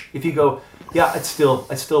which, if you go, yeah, I still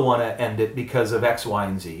want to end it because of X, Y,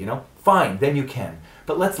 and Z, fine, then you can.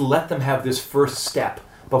 But let's let them have this first step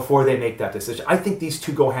before they make that decision. I think these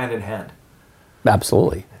two go hand in hand.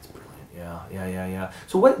 Absolutely. That's brilliant. Yeah.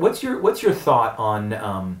 So what's your thought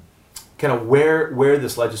on kind of where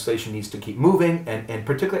this legislation needs to keep moving, and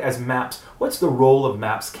particularly as MAPS, what's the role of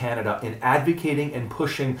MAPS Canada in advocating and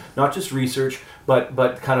pushing not just research, but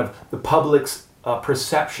kind of the public's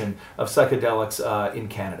perception of psychedelics in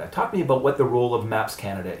Canada? Talk to me about what the role of MAPS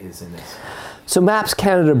Canada is in this. So MAPS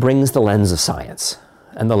Canada brings the lens of science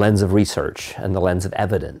and the lens of research and the lens of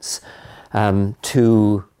evidence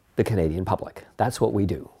to the Canadian public. That's what we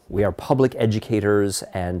do. We are public educators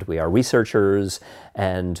and we are researchers,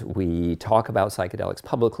 and we talk about psychedelics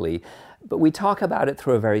publicly, but we talk about it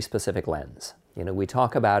through a very specific lens. We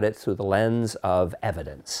talk about it through the lens of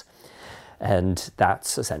evidence. And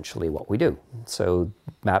that's essentially what we do. So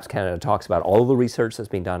MAPS Canada talks about all the research that's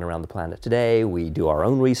being done around the planet today. We do our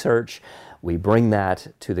own research. We bring that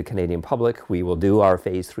to the Canadian public. We will do our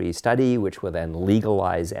phase 3 study, which will then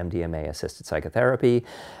legalize MDMA-assisted psychotherapy.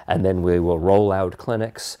 And then we will roll out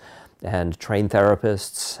clinics and train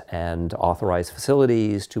therapists and authorize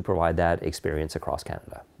facilities to provide that experience across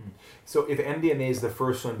Canada. So if MDMA is the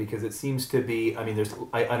first one, because it seems to be,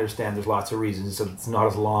 I understand there's lots of reasons. So it's not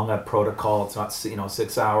as long a protocol. It's not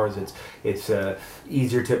 6 hours. It's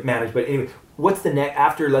easier to manage. But anyway, what's the next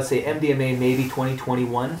after? Let's say MDMA, maybe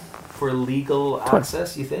 2021 for legal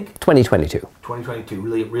access. You think 2022. 2022,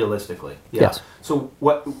 really realistically. Yeah. Yes. So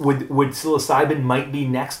what would psilocybin might be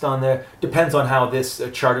next on the? Depends on how this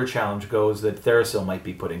charter challenge goes that Therasil might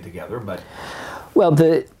be putting together. But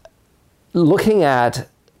looking at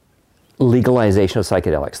legalization of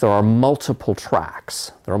psychedelics, there are multiple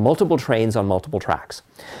tracks. There are multiple trains on multiple tracks.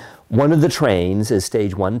 One of the trains is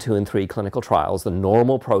stage 1, 2, and 3 clinical trials, the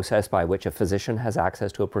normal process by which a physician has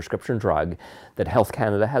access to a prescription drug that Health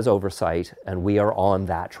Canada has oversight, and we are on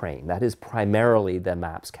that train. That is primarily the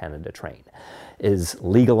MAPS Canada train, is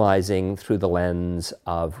legalizing through the lens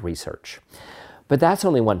of research. But that's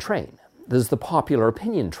only one train. There's the popular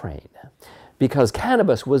opinion train, because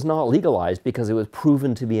cannabis was not legalized because it was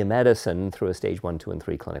proven to be a medicine through a stage 1, 2, and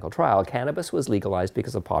 3 clinical trial. Cannabis was legalized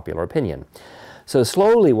because of popular opinion. So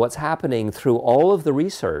slowly what's happening through all of the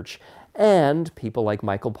research and people like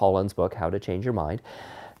Michael Pollan's book, How to Change Your Mind,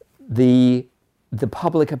 the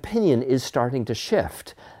public opinion is starting to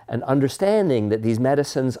shift and understanding that these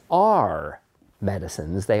medicines are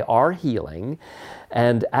medicines, they are healing,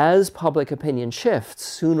 and as public opinion shifts,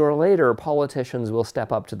 sooner or later politicians will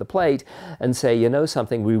step up to the plate and say, you know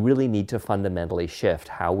something, we really need to fundamentally shift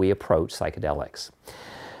how we approach psychedelics.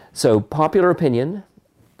 So popular opinion,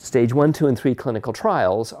 stage 1, 2, and 3 clinical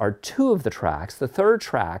trials are 2 of the tracks. The third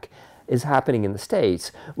track is happening in the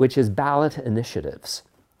States, which is ballot initiatives.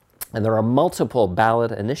 And there are multiple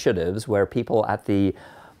ballot initiatives where people at the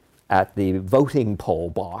voting poll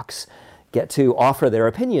box get to offer their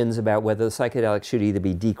opinions about whether the psychedelics should either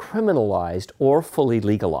be decriminalized or fully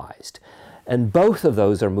legalized. And both of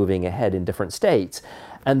those are moving ahead in different states.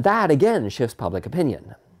 And that, again, shifts public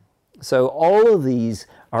opinion. So all of these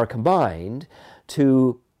are combined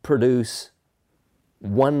to produce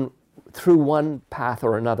through one path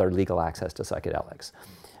or another, legal access to psychedelics.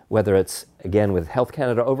 Whether it's, again, with Health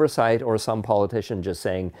Canada oversight or some politician just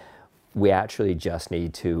saying, we actually just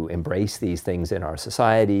need to embrace these things in our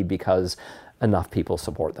society because enough people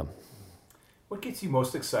support them. What gets you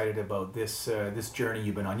most excited about this journey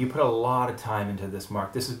you've been on? You put a lot of time into this,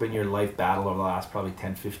 Mark. This has been your life battle over the last probably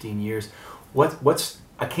 10, 15 years.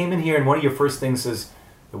 I came in here and one of your first things is,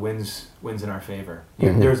 the wind's in our favor.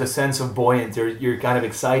 Mm-hmm. There's a sense of buoyance. You're kind of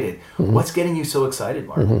excited. Mm-hmm. What's getting you so excited,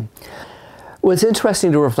 Mark? Mm-hmm. Well, it's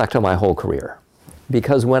interesting to reflect on my whole career.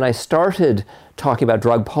 Because when I started talking about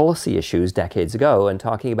drug policy issues decades ago and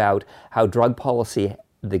talking about how drug policy,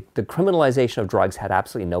 the criminalization of drugs had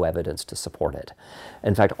absolutely no evidence to support it.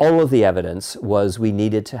 In fact, all of the evidence was we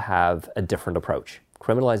needed to have a different approach.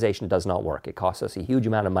 Criminalization does not work. It costs us a huge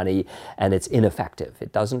amount of money and it's ineffective.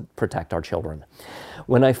 It doesn't protect our children.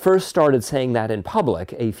 When I first started saying that in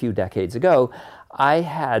public a few decades ago, I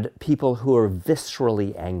had people who were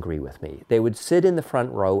viscerally angry with me. They would sit in the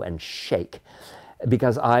front row and shake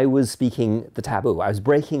because I was speaking the taboo. I was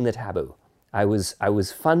breaking the taboo. I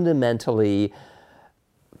was fundamentally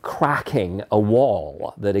cracking a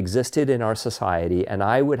wall that existed in our society, and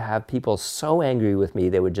I would have people so angry with me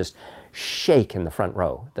they would just shake in the front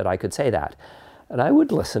row that I could say that. And I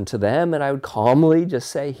would listen to them and I would calmly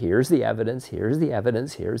just say, here's the evidence, here's the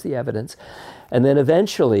evidence, here's the evidence. And then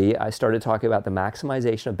eventually I started talking about the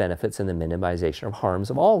maximization of benefits and the minimization of harms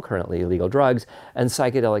of all currently illegal drugs, and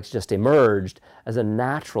psychedelics just emerged as a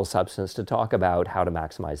natural substance to talk about how to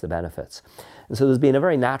maximize the benefits. And so there's been a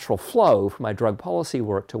very natural flow from my drug policy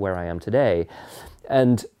work to where I am today.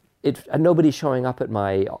 And nobody's showing up at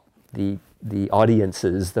the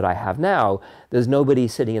audiences that I have now. There's nobody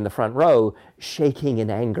sitting in the front row shaking in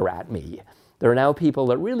anger at me. There are now people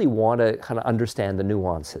that really want to kind of understand the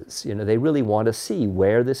nuances. You know, they really want to see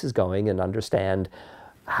where this is going and understand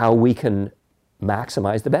how we can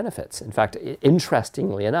maximize the benefits. In fact,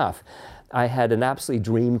 interestingly enough, I had an absolute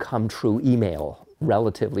dream come true email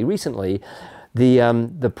relatively recently.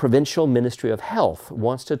 The Provincial Ministry of Health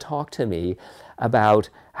wants to talk to me about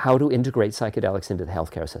how to integrate psychedelics into the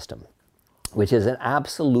healthcare system, which is an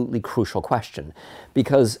absolutely crucial question,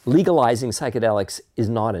 because legalizing psychedelics is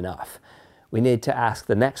not enough. We need to ask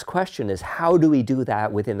the next question is, how do we do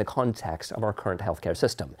that within the context of our current healthcare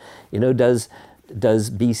system? You know, does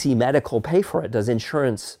BC Medical pay for it? Does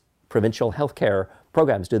insurance, provincial healthcare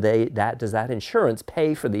programs, does that insurance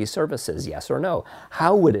pay for these services? Yes or no?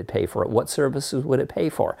 How would it pay for it? What services would it pay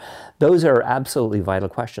for? Those are absolutely vital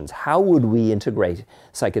questions. How would we integrate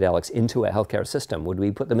psychedelics into a healthcare system? Would we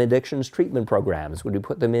put them in addictions treatment programs? Would we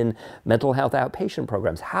put them in mental health outpatient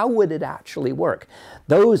programs? How would it actually work?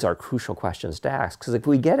 Those are crucial questions to ask, because if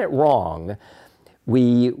we get it wrong,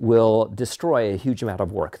 we will destroy a huge amount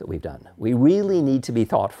of work that we've done. We really need to be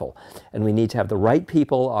thoughtful, and we need to have the right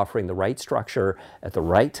people offering the right structure at the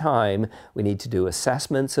right time. We need to do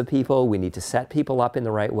assessments of people. We need to set people up in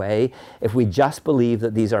the right way. If we just believe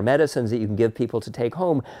that these are medicines that you can give people to take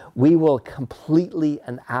home, we will completely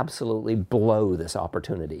and absolutely blow this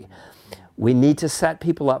opportunity. We need to set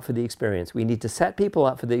people up for the experience. We need to set people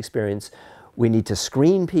up for the experience. We need to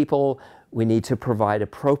screen people. we need to provide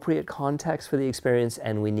appropriate context for the experience,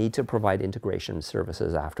 and we need to provide integration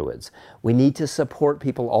services afterwards. We need to support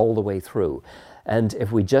people all the way through. And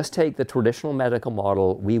if we just take the traditional medical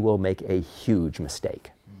model, we will make a huge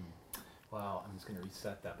mistake. Wow, I'm just going to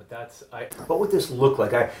reset that. But what would this look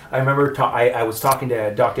like? I remember I was talking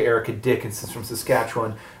to Dr. Erica Dickinson from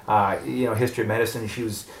Saskatchewan, history of medicine. She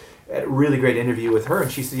was at a really great interview with her,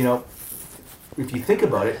 and she said, if you think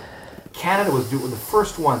about it, Canada was the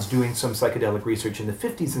first ones doing some psychedelic research in the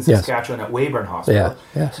 50s in Saskatchewan at Weyburn Hospital.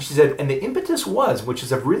 Yeah. So she said, and the impetus was, which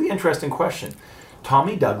is a really interesting question,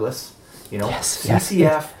 Tommy Douglas,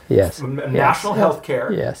 CCF, national health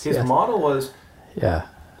care. His model was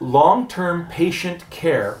long-term patient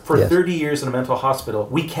care for 30 years in a mental hospital.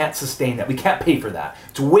 We can't sustain that. We can't pay for that.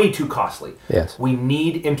 It's way too costly. Yes. We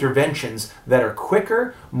need interventions that are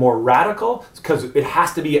quicker, more radical, because we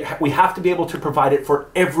have to be able to provide it for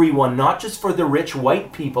everyone, not just for the rich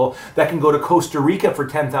white people that can go to Costa Rica for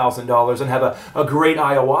 $10,000 and have a great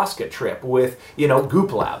ayahuasca trip with,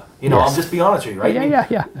 Goop Lab. I'll just be honest with you, right?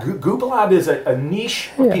 Goop Lab is a niche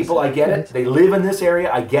for people. I get it. They live in this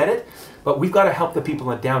area. I get it. But we've got to help the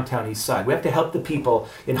people in the downtown east side. We have to help the people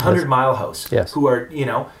in 100 Mile House who are,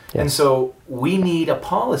 and so we need a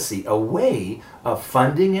policy, a way of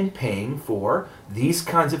funding and paying for these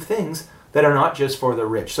kinds of things that are not just for the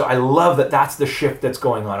rich. So I love that that's the shift that's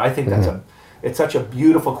going on. I think it's such a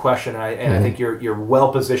beautiful question, and I think you're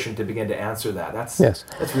well positioned to begin to answer that. That's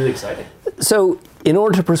really exciting. So in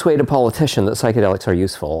order to persuade a politician that psychedelics are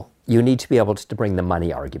useful, you need to be able to bring the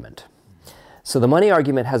money argument. So the money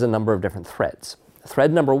argument has a number of different threads.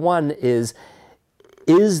 Thread number one is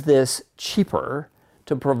this cheaper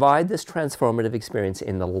to provide this transformative experience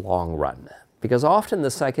in the long run? Because often the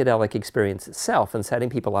psychedelic experience itself and setting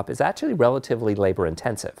people up is actually relatively labor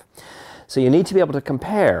intensive. So you need to be able to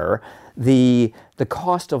compare the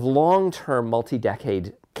cost of long-term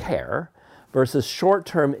multi-decade care versus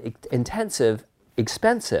short-term intensive,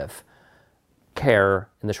 expensive care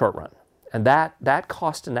in the short run. And that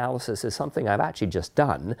cost analysis is something I've actually just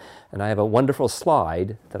done, and I have a wonderful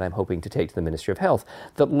slide that I'm hoping to take to the Ministry of Health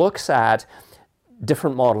that looks at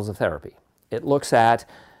different models of therapy. It looks at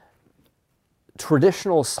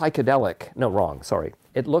traditional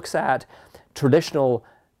It looks at traditional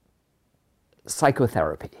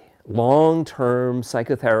psychotherapy, long-term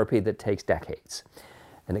psychotherapy that takes decades.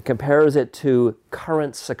 And it compares it to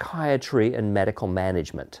current psychiatry and medical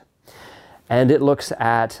management. And it looks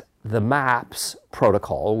at the MAPS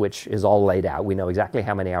protocol, which is all laid out. We know exactly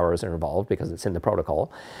how many hours are involved because it's in the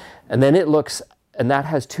protocol. And then and that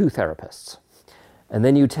has 2 therapists. And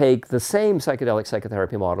then you take the same psychedelic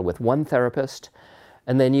psychotherapy model with 1 therapist,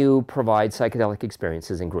 and then you provide psychedelic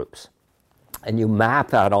experiences in groups. And you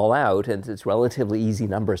map that all out, and it's relatively easy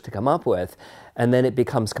numbers to come up with, and then it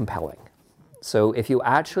becomes compelling. So if you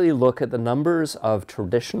actually look at the numbers of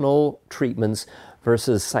traditional treatments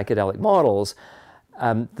versus psychedelic models,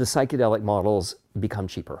 the psychedelic models become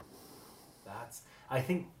cheaper. I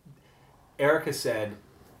think Erica said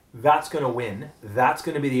that's going to win. That's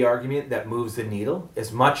going to be the argument that moves the needle.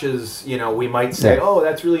 As much as we might say, oh,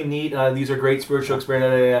 that's really neat. These are great spiritual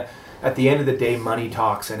experiences. At the end of the day, money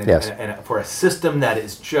talks, and for a system that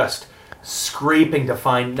is just scraping to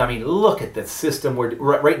find. I mean, look at the system. We're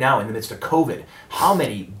right now in the midst of COVID. How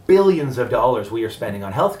many billions of dollars we are spending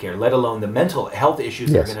on healthcare, let alone the mental health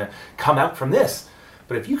issues that are going to come out from this.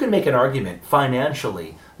 But if you can make an argument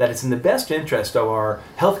financially that it's in the best interest of our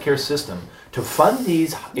healthcare system to fund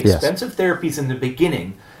these expensive therapies in the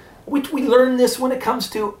beginning, which we learn this when it comes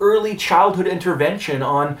to early childhood intervention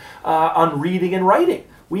on reading and writing.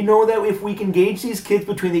 We know that if we can gauge these kids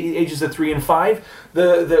between the ages of 3 and 5,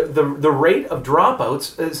 the rate of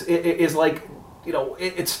dropouts is like,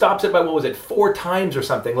 it stops it by 4 times or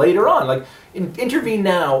something later on. Like intervene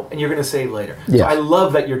now, and you're going to save later. Yes. So I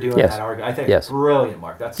love that you're doing that argument. I think it's brilliant,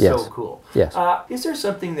 Mark. That's so cool. Yes. Is there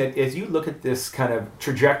something that, as you look at this kind of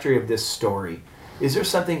trajectory of this story, is there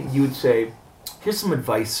something you would say? Here's some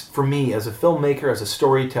advice for me as a filmmaker, as a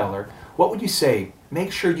storyteller. What would you say?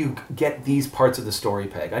 Make sure you get these parts of the story,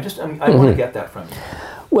 Peg. I want to get that from you.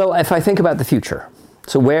 Well, if I think about the future,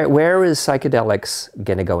 so where is psychedelics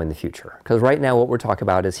going to go in the future? Because right now what we're talking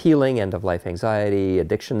about is healing, end-of-life anxiety,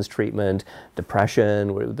 addictions treatment,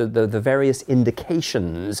 depression, the various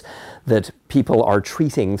indications that people are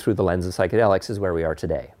treating through the lens of psychedelics is where we are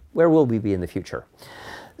today. Where will we be in the future?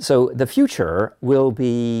 So the future will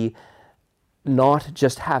be not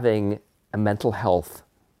just having a mental health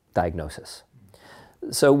diagnosis.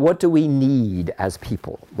 So what do we need as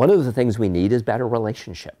people? One of the things we need is better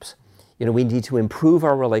relationships. You know, we need to improve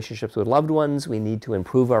our relationships with loved ones. We need to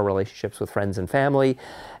improve our relationships with friends and family.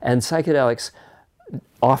 And psychedelics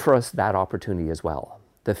offer us that opportunity as well.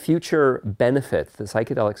 The future benefit that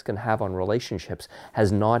psychedelics can have on relationships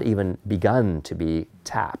has not even begun to be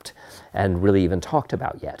tapped and really even talked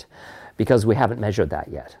about yet, because we haven't measured that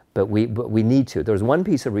yet. But we need to. There's one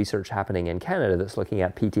piece of research happening in Canada that's looking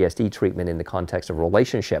at PTSD treatment in the context of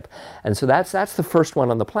relationship. And so that's the first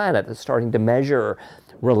one on the planet that's starting to measure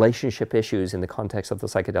relationship issues in the context of the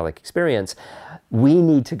psychedelic experience. We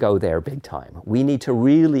need to go there big time. We need to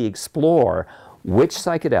really explore which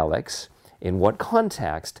psychedelics, in what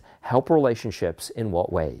context, help relationships in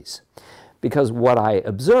what ways. Because what I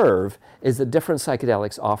observe is that different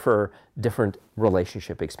psychedelics offer different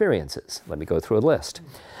relationship experiences. Let me go through a list.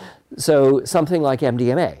 So something like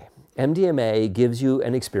MDMA. MDMA gives you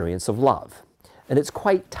an experience of love. And it's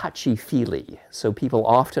quite touchy-feely. So people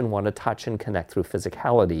often want to touch and connect through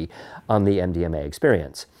physicality on the MDMA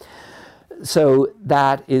experience. So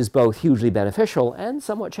that is both hugely beneficial and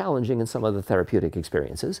somewhat challenging in some of the therapeutic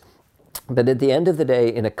experiences. But at the end of the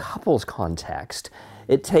day, in a couples context,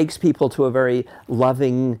 it takes people to a very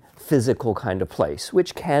loving, physical kind of place,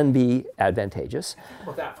 which can be advantageous. Think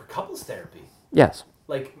about that for couples therapy. Yes.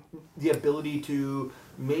 Like the ability to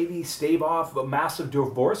maybe stave off massive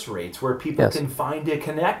divorce rates where people Yes. can find a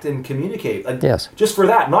connect and communicate. Like, Yes. just for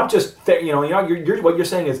that, not just, what you're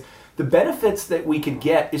saying is the benefits that we could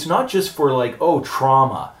get is not just for like,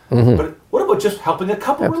 trauma, but what about just helping a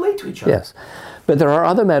couple relate to each other? Yes. But there are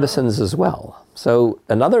other medicines as well. So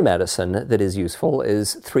another medicine that is useful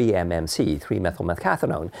is 3-MMC,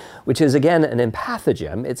 3-methylmethcathinone, which is again an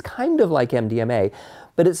empathogen. It's kind of like MDMA,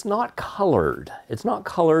 but it's not colored. It's not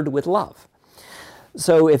colored with love.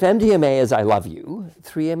 So if MDMA is I love you,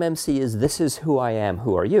 3-MMC is this is who I am,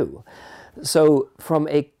 who are you? So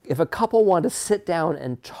if a couple want to sit down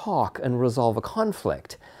and talk and resolve a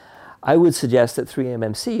conflict, I would suggest that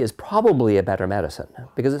 3-MMC is probably a better medicine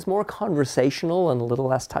because it's more conversational and a little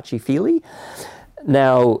less touchy-feely.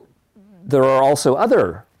 Now, there are also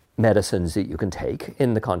other medicines that you can take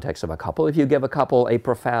in the context of a couple. If you give a couple a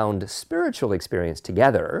profound spiritual experience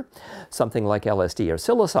together, something like LSD or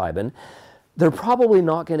psilocybin, they're probably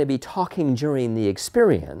not going to be talking during the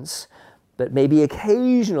experience, but maybe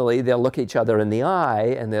occasionally they'll look each other in the eye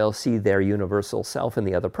and they'll see their universal self in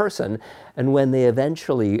the other person. And when they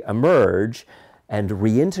eventually emerge and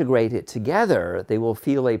reintegrate it together, they will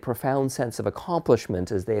feel a profound sense of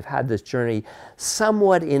accomplishment as they've had this journey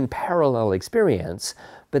somewhat in parallel experience,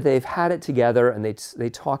 but they've had it together and they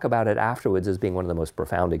talk about it afterwards as being one of the most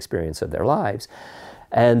profound experiences of their lives.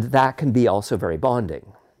 And that can be also very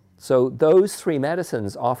bonding. So those three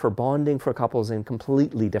medicines offer bonding for couples in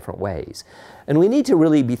completely different ways. And we need to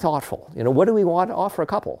really be thoughtful. You know, what do we want to offer a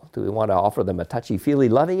couple? Do we want to offer them a touchy-feely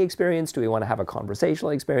loving experience? Do we want to have a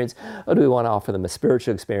conversational experience? Or do we want to offer them a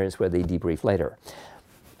spiritual experience where they debrief later?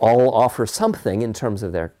 All offer something in terms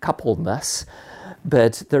of their coupledness,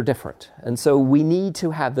 but they're different. And so we need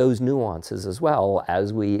to have those nuances as well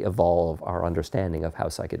as we evolve our understanding of how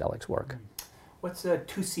psychedelics work. What's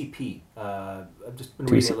 2CP? I've just been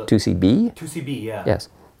reading a little. 2CB? 2CB, yeah. Yes.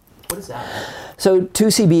 What is that? So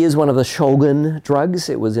 2CB is one of the Shulgin drugs.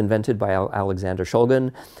 It was invented by Alexander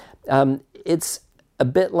Shulgin. It's a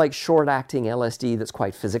bit like short-acting LSD that's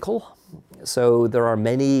quite physical. So there are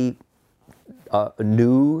many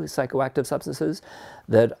new psychoactive substances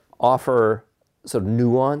that offer sort of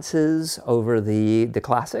nuances over the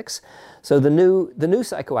classics. So the new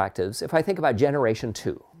psychoactives, if I think about generation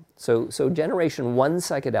 2, so generation 1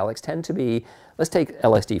 psychedelics tend to be, let's take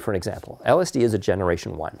LSD for an example. LSD is a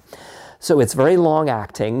generation 1. So it's very long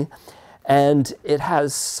acting and it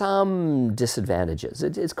has some disadvantages.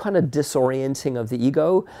 It's kind of disorienting of the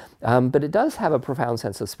ego, but it does have a profound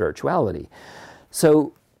sense of spirituality.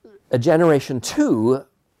 So a generation 2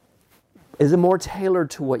 is more tailored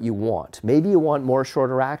to what you want. Maybe you want more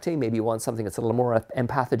shorter acting, maybe you want something that's a little more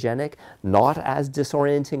empathogenic, not as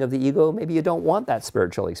disorienting of the ego. Maybe you don't want that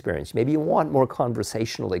spiritual experience. Maybe you want more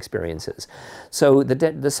conversational experiences. So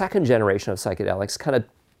the second generation of psychedelics kind of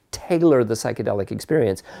tailor the psychedelic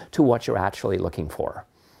experience to what you're actually looking for.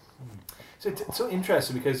 So it's so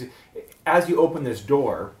interesting because as you open this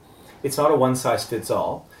door, it's not a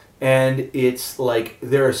one-size-fits-all. And it's like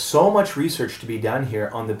there is so much research to be done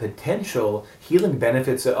here on the potential healing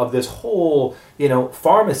benefits of this whole,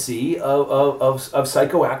 pharmacy of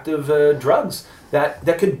psychoactive drugs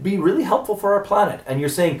that could be really helpful for our planet. And you're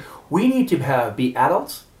saying we need to be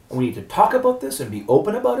adults, and we need to talk about this and be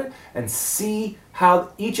open about it and see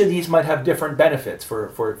how each of these might have different benefits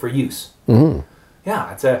for use. Mm-hmm.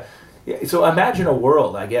 Yeah, so imagine a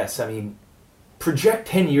world, I guess. I mean, project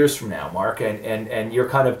 10 years from now, Mark, and you're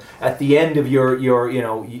kind of at the end of your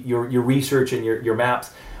research and your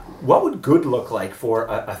maps. What would good look like for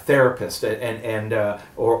a therapist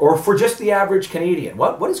or for just the average Canadian?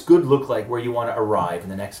 What does good look like where you want to arrive in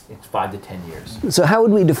the next 5 to 10 years? So how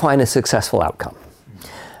would we define a successful outcome?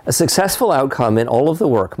 A successful outcome in all of the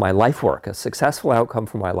work, my life work, a successful outcome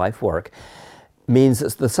for my life work means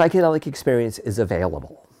that the psychedelic experience is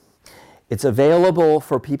available. It's available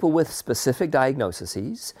for people with specific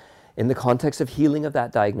diagnoses in the context of healing of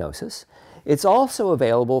that diagnosis. It's also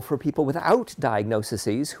available for people without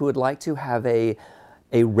diagnoses who would like to have a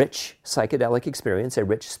rich psychedelic experience, a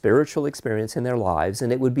rich spiritual experience in their lives,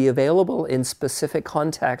 and it would be available in specific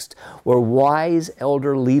context where wise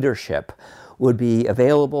elder leadership would be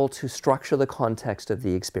available to structure the context of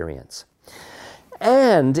the experience.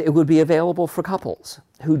 And it would be available for couples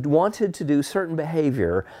who wanted to do certain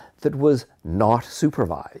behavior that was not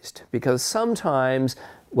supervised, because sometimes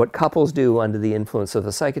what couples do under the influence of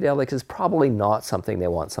the psychedelic is probably not something they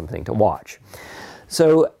want something to watch.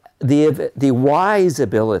 So the wise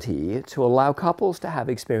ability to allow couples to have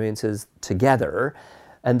experiences together,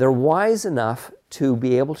 and they're wise enough to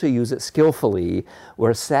be able to use it skillfully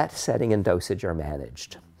where setting, and dosage are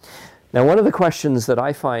managed. Now, one of the questions that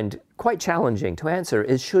I find quite challenging to answer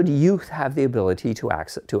is, should youth have the ability to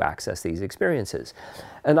access these experiences?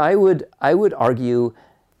 And I would argue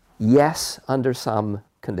yes, under some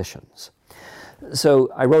conditions.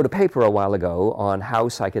 So I wrote a paper a while ago on how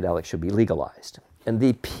psychedelics should be legalized. And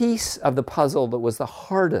the piece of the puzzle that was the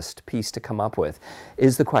hardest piece to come up with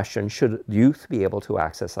is the question, should youth be able to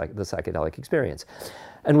access the psychedelic experience?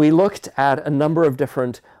 And we looked at a number of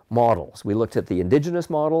different models. We looked at the indigenous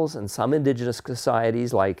models, and some indigenous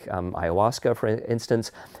societies, like ayahuasca, for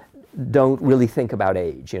instance, don't really think about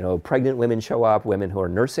age. Pregnant women show up, women who are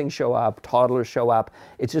nursing show up, toddlers show up.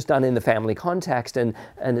 It's just done in the family context, and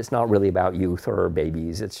it's not really about youth or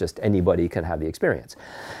babies. It's just anybody can have the experience.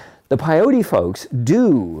 The peyote folks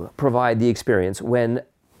do provide the experience when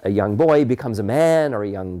a young boy becomes a man or a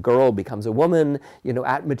young girl becomes a woman,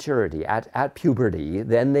 at maturity, at puberty.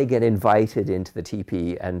 Then they get invited into the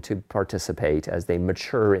teepee and to participate as they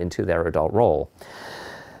mature into their adult role.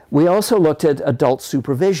 We also looked at adult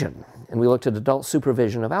supervision, and we looked at adult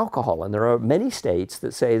supervision of alcohol. And there are many states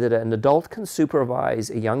that say that an adult can supervise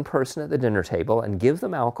a young person at the dinner table and give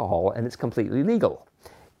them alcohol, and it's completely legal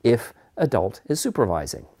if adult is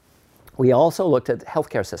supervising. We also looked at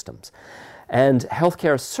healthcare systems. And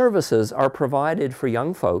healthcare services are provided for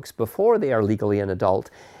young folks before they are legally an adult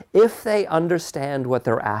if they understand what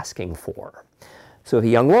they're asking for. So if a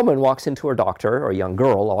young woman walks into her doctor, or a young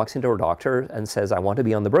girl walks into her doctor and says, I want to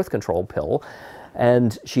be on the birth control pill,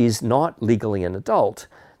 and she's not legally an adult,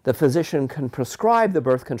 the physician can prescribe the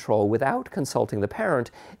birth control without consulting the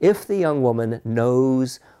parent if the young woman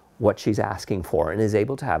knows what she's asking for and is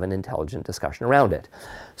able to have an intelligent discussion around it.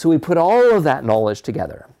 So we put all of that knowledge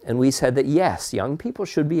together, and we said that yes, young people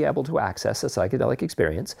should be able to access a psychedelic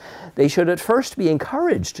experience. They should at first be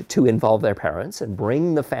encouraged to involve their parents and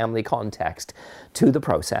bring the family context to the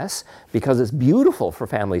process, because it's beautiful for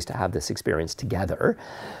families to have this experience together.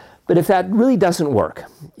 But if that really doesn't work,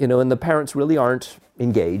 and the parents really aren't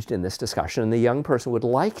engaged in this discussion, and the young person would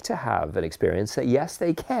like to have an experience, that yes,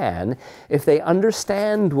 they can, if they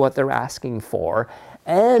understand what they're asking for,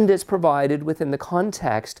 and it's provided within the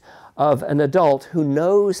context of an adult who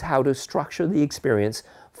knows how to structure the experience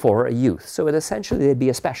for a youth. So essentially they'd be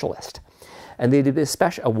a specialist. And they'd be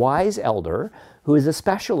a wise elder who is a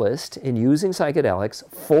specialist in using psychedelics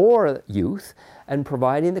for youth and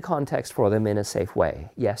providing the context for them in a safe way.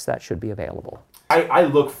 Yes, that should be available. I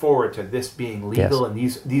look forward to this being legal,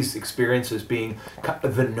 yes, and these experiences being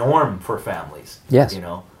the norm for families. Yes.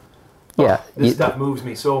 Yeah. This stuff moves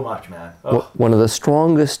me so much, man. One of the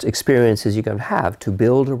strongest experiences you can have to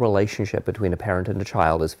build a relationship between a parent and a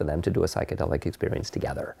child is for them to do a psychedelic experience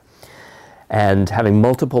together. And having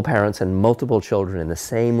multiple parents and multiple children in the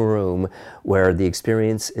same room where the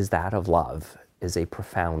experience is that of love is a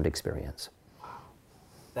profound experience.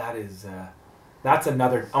 That is, that's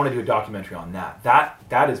another, I want to do a documentary on that.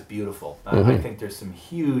 That is beautiful. I think there's some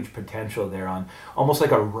huge potential there on almost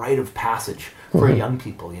like a rite of passage for young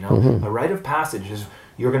people, A rite of passage is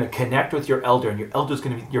you're going to connect with your elder, and your elder is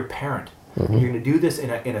going to be your parent. And you're going to do this in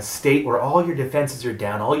a state where all your defenses are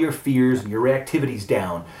down, all your fears and your reactivity's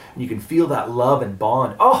down, and you can feel that love and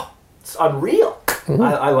bond. Oh, it's unreal.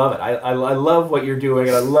 I love it. I love what you're doing,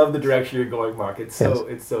 and I love the direction you're going, Mark. It's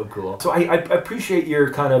so cool. So I appreciate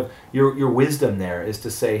your kind of your wisdom there, is to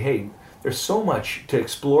say, hey, there's so much to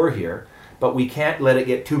explore here, but we can't let it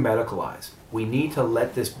get too medicalized. We need to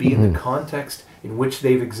let this be in the context in which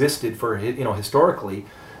they've existed for, historically.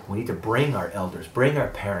 We need to bring our elders, bring our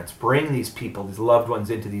parents, bring these people, these loved ones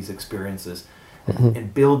into these experiences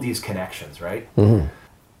and build these connections, right?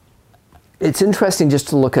 It's interesting just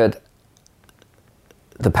to look at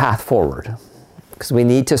the path forward, because we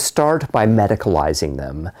need to start by medicalizing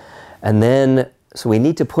them. And then, so we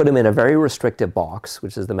need to put them in a very restrictive box,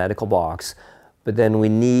 which is the medical box, but then we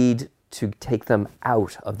need to take them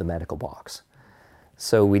out of the medical box.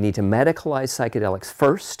 So we need to medicalize psychedelics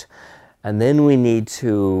first, and then we need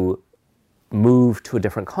to move to a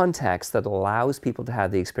different context that allows people to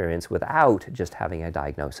have the experience without just having a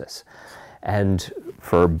diagnosis. And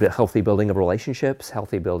for healthy building of relationships,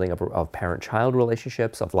 healthy building of parent-child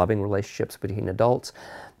relationships, of loving relationships between adults,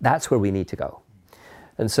 that's where we need to go.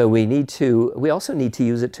 And so we also need to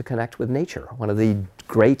use it to connect with nature. One of the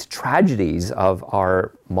great tragedies of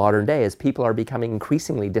our modern day is people are becoming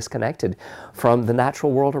increasingly disconnected from the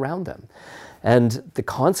natural world around them. And the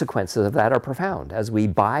consequences of that are profound. As we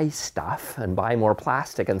buy stuff and buy more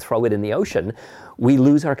plastic and throw it in the ocean, we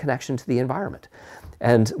lose our connection to the environment.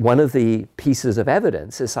 And one of the pieces of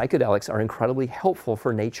evidence is psychedelics are incredibly helpful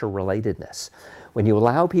for nature relatedness. When you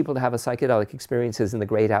allow people to have a psychedelic experiences in the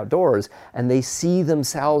great outdoors and they see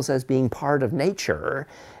themselves as being part of nature,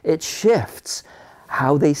 it shifts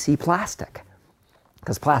how they see plastic.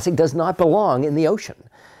 Because plastic does not belong in the ocean.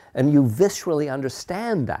 And you viscerally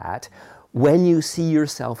understand that when you see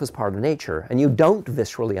yourself as part of nature. And you don't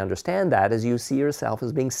viscerally understand that as you see yourself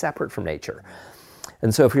as being separate from nature.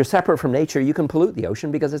 And so if you're separate from nature, you can pollute the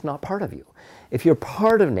ocean because it's not part of you. If you're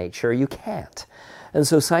part of nature, you can't. And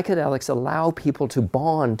so psychedelics allow people to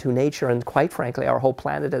bond to nature, and quite frankly, our whole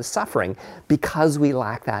planet is suffering because we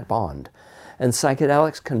lack that bond. And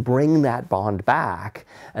psychedelics can bring that bond back,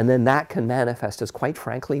 and then that can manifest as, quite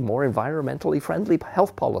frankly, more environmentally friendly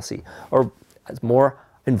health policy, or as more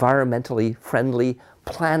environmentally friendly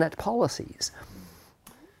planet policies.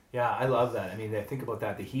 Yeah, I love that. I mean, I think about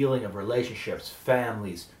that, the healing of relationships,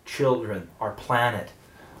 families, children, our planet,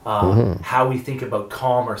 how we think about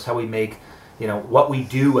commerce, how we make, what we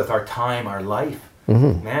do with our time, our life.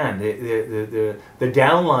 Man, the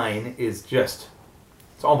downline is just,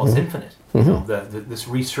 it's almost infinite. This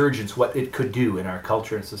resurgence, what it could do in our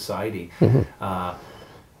culture and society. Wow.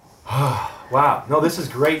 No, this is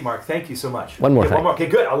great, Mark. Thank you so much. One more thing. One more. Okay,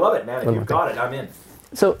 good. I love it, man. If you've got it, I'm in.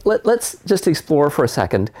 So let's just explore for a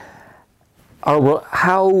second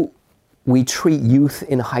how we treat youth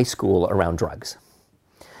in high school around drugs.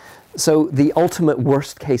 So the ultimate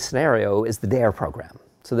worst case scenario is the DARE program.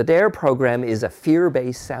 So the DARE program is a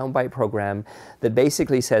fear-based soundbite program that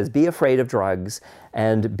basically says be afraid of drugs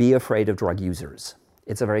and be afraid of drug users.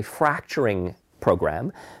 It's a very fracturing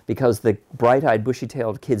program because the bright-eyed,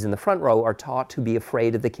 bushy-tailed kids in the front row are taught to be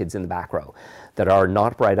afraid of the kids in the back row that are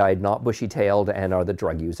not bright-eyed, not bushy-tailed, and are the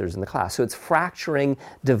drug users in the class. So it's fracturing,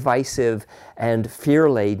 divisive, and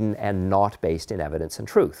fear-laden, and not based in evidence and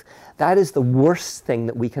truth. That is the worst thing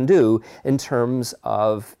that we can do in terms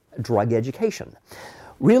of drug education.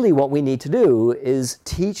 Really what we need to do is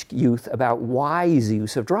teach youth about wise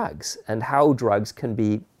use of drugs and how drugs can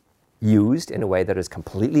be used in a way that is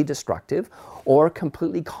completely destructive or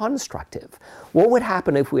completely constructive. What would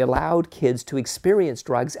happen if we allowed kids to experience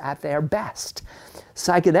drugs at their best?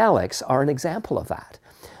 Psychedelics are an example of that.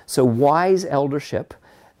 So wise eldership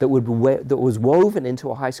that was woven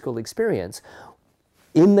into a high school experience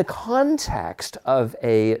in the context of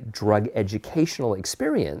a drug educational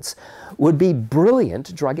experience would be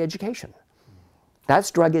brilliant drug education.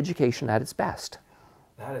 That's drug education at its best.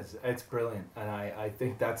 It's brilliant, and I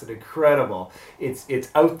think that's an incredible.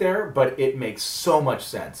 It's out there, but it makes so much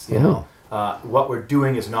sense. You know, what we're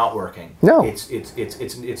doing is not working. No,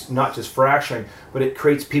 it's not just fracturing, but it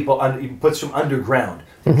creates people. It puts them underground.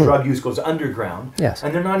 The drug use goes underground. Yes,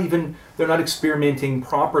 and they're not experimenting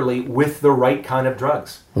properly with the right kind of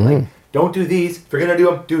drugs. Like, don't do these. If you're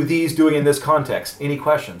gonna do these. Doing in this context. Any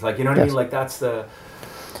questions? Like, you know what I mean? Like, that's the.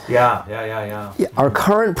 Yeah. Our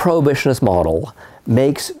current prohibitionist model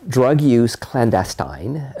makes drug use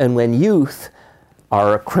clandestine, and when youth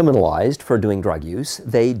are criminalized for doing drug use,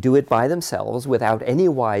 they do it by themselves without any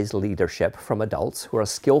wise leadership from adults who are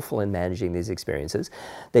skillful in managing these experiences.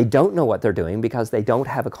 They don't know what they're doing because they don't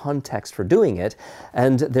have a context for doing it,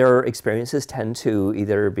 and their experiences tend to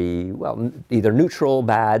either be, either neutral,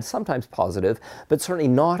 bad, sometimes positive, but certainly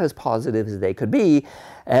not as positive as they could be,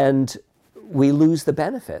 and we lose the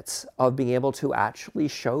benefits of being able to actually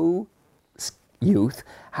show youth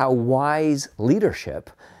how wise leadership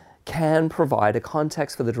can provide a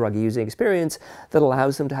context for the drug using experience that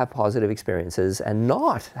allows them to have positive experiences and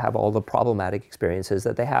not have all the problematic experiences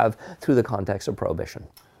that they have through the context of prohibition.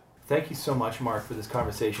 Thank you so much, Mark, for this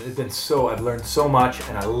conversation. I've learned so much,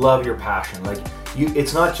 and I love your passion.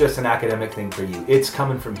 It's not just an academic thing for you. It's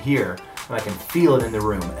coming from here, and I can feel it in the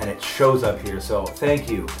room, and it shows up here. So thank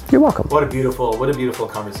you. You're welcome. What a beautiful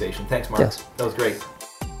conversation. Thanks, Mark. Yes. That was great.